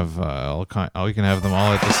can have we can have them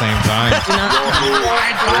all at the same time.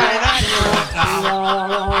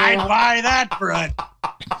 I'd buy that for a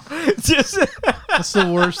Just That's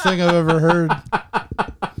the worst thing I've ever heard.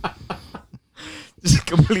 just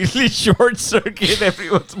completely short circuit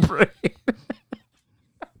everyone's brain.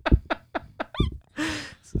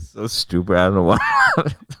 This is so stupid. I don't know what.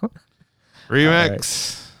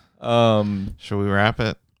 Remix. Shall we wrap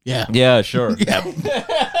it? Yeah. Yeah, sure. Well,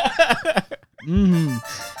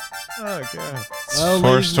 ladies-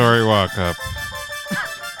 4-story walk up.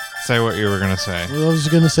 Say what you were gonna say. I was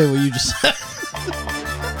going to say what you just said.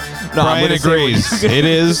 No, I'm Brian gonna say what agrees. It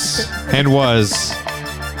is and was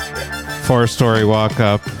 4-story walk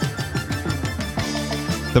up.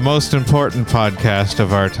 The most important podcast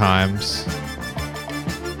of our times.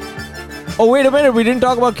 Oh, wait a minute. We didn't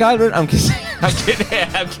talk about Calvin. I'm kidding. I'm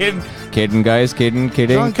kidding. I'm kidding. Kidding, guys. Kidding.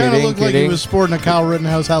 John kind of looked like he was sporting a Kyle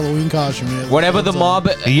Rittenhouse Halloween costume. Whatever the mob.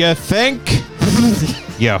 You think?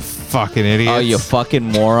 You fucking idiot. Oh, you fucking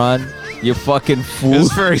moron. You fucking fool.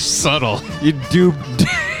 It's very subtle. You dupe.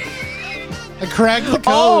 I cracked the code.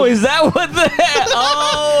 Oh, is that what the hell?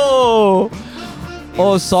 Oh.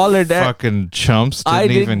 Oh, solid. Fucking chumps I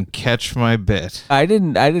didn't didn't- even catch my bit. I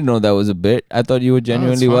didn't know that was a bit. I thought you were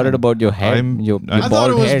genuinely fine. worried about your head. I'm- Your I I thought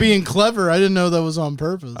bald it was head. being clever. I didn't know that was on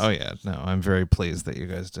purpose. Oh yeah, no, I'm very pleased that you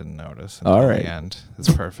guys didn't notice. Until All right. the end.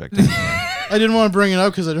 It's perfect. in the end. I didn't want to bring it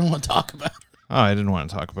up because I didn't want to talk about it. Oh, I didn't want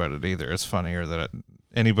to talk about it either. It's funnier that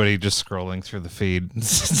anybody just scrolling through the feed.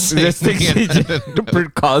 This thing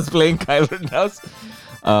cosplaying Kyle Rittenhouse.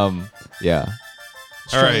 Yeah.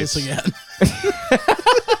 Let's All try right. this again.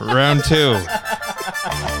 Round 2.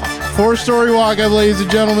 4-story walk up, ladies and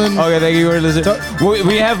gentlemen. Okay, thank you for listening.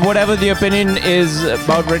 We have whatever the opinion is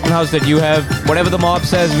about Rittenhouse that you have. Whatever the mob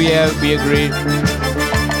says, we agree.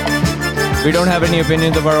 We don't have any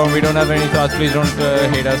opinions of our own. We don't have any thoughts. Please don't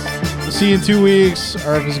hate us. See you in 2 weeks.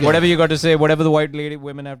 RF is good. Whatever you got to say, whatever the white lady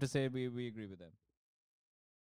women have to say, we agree with them.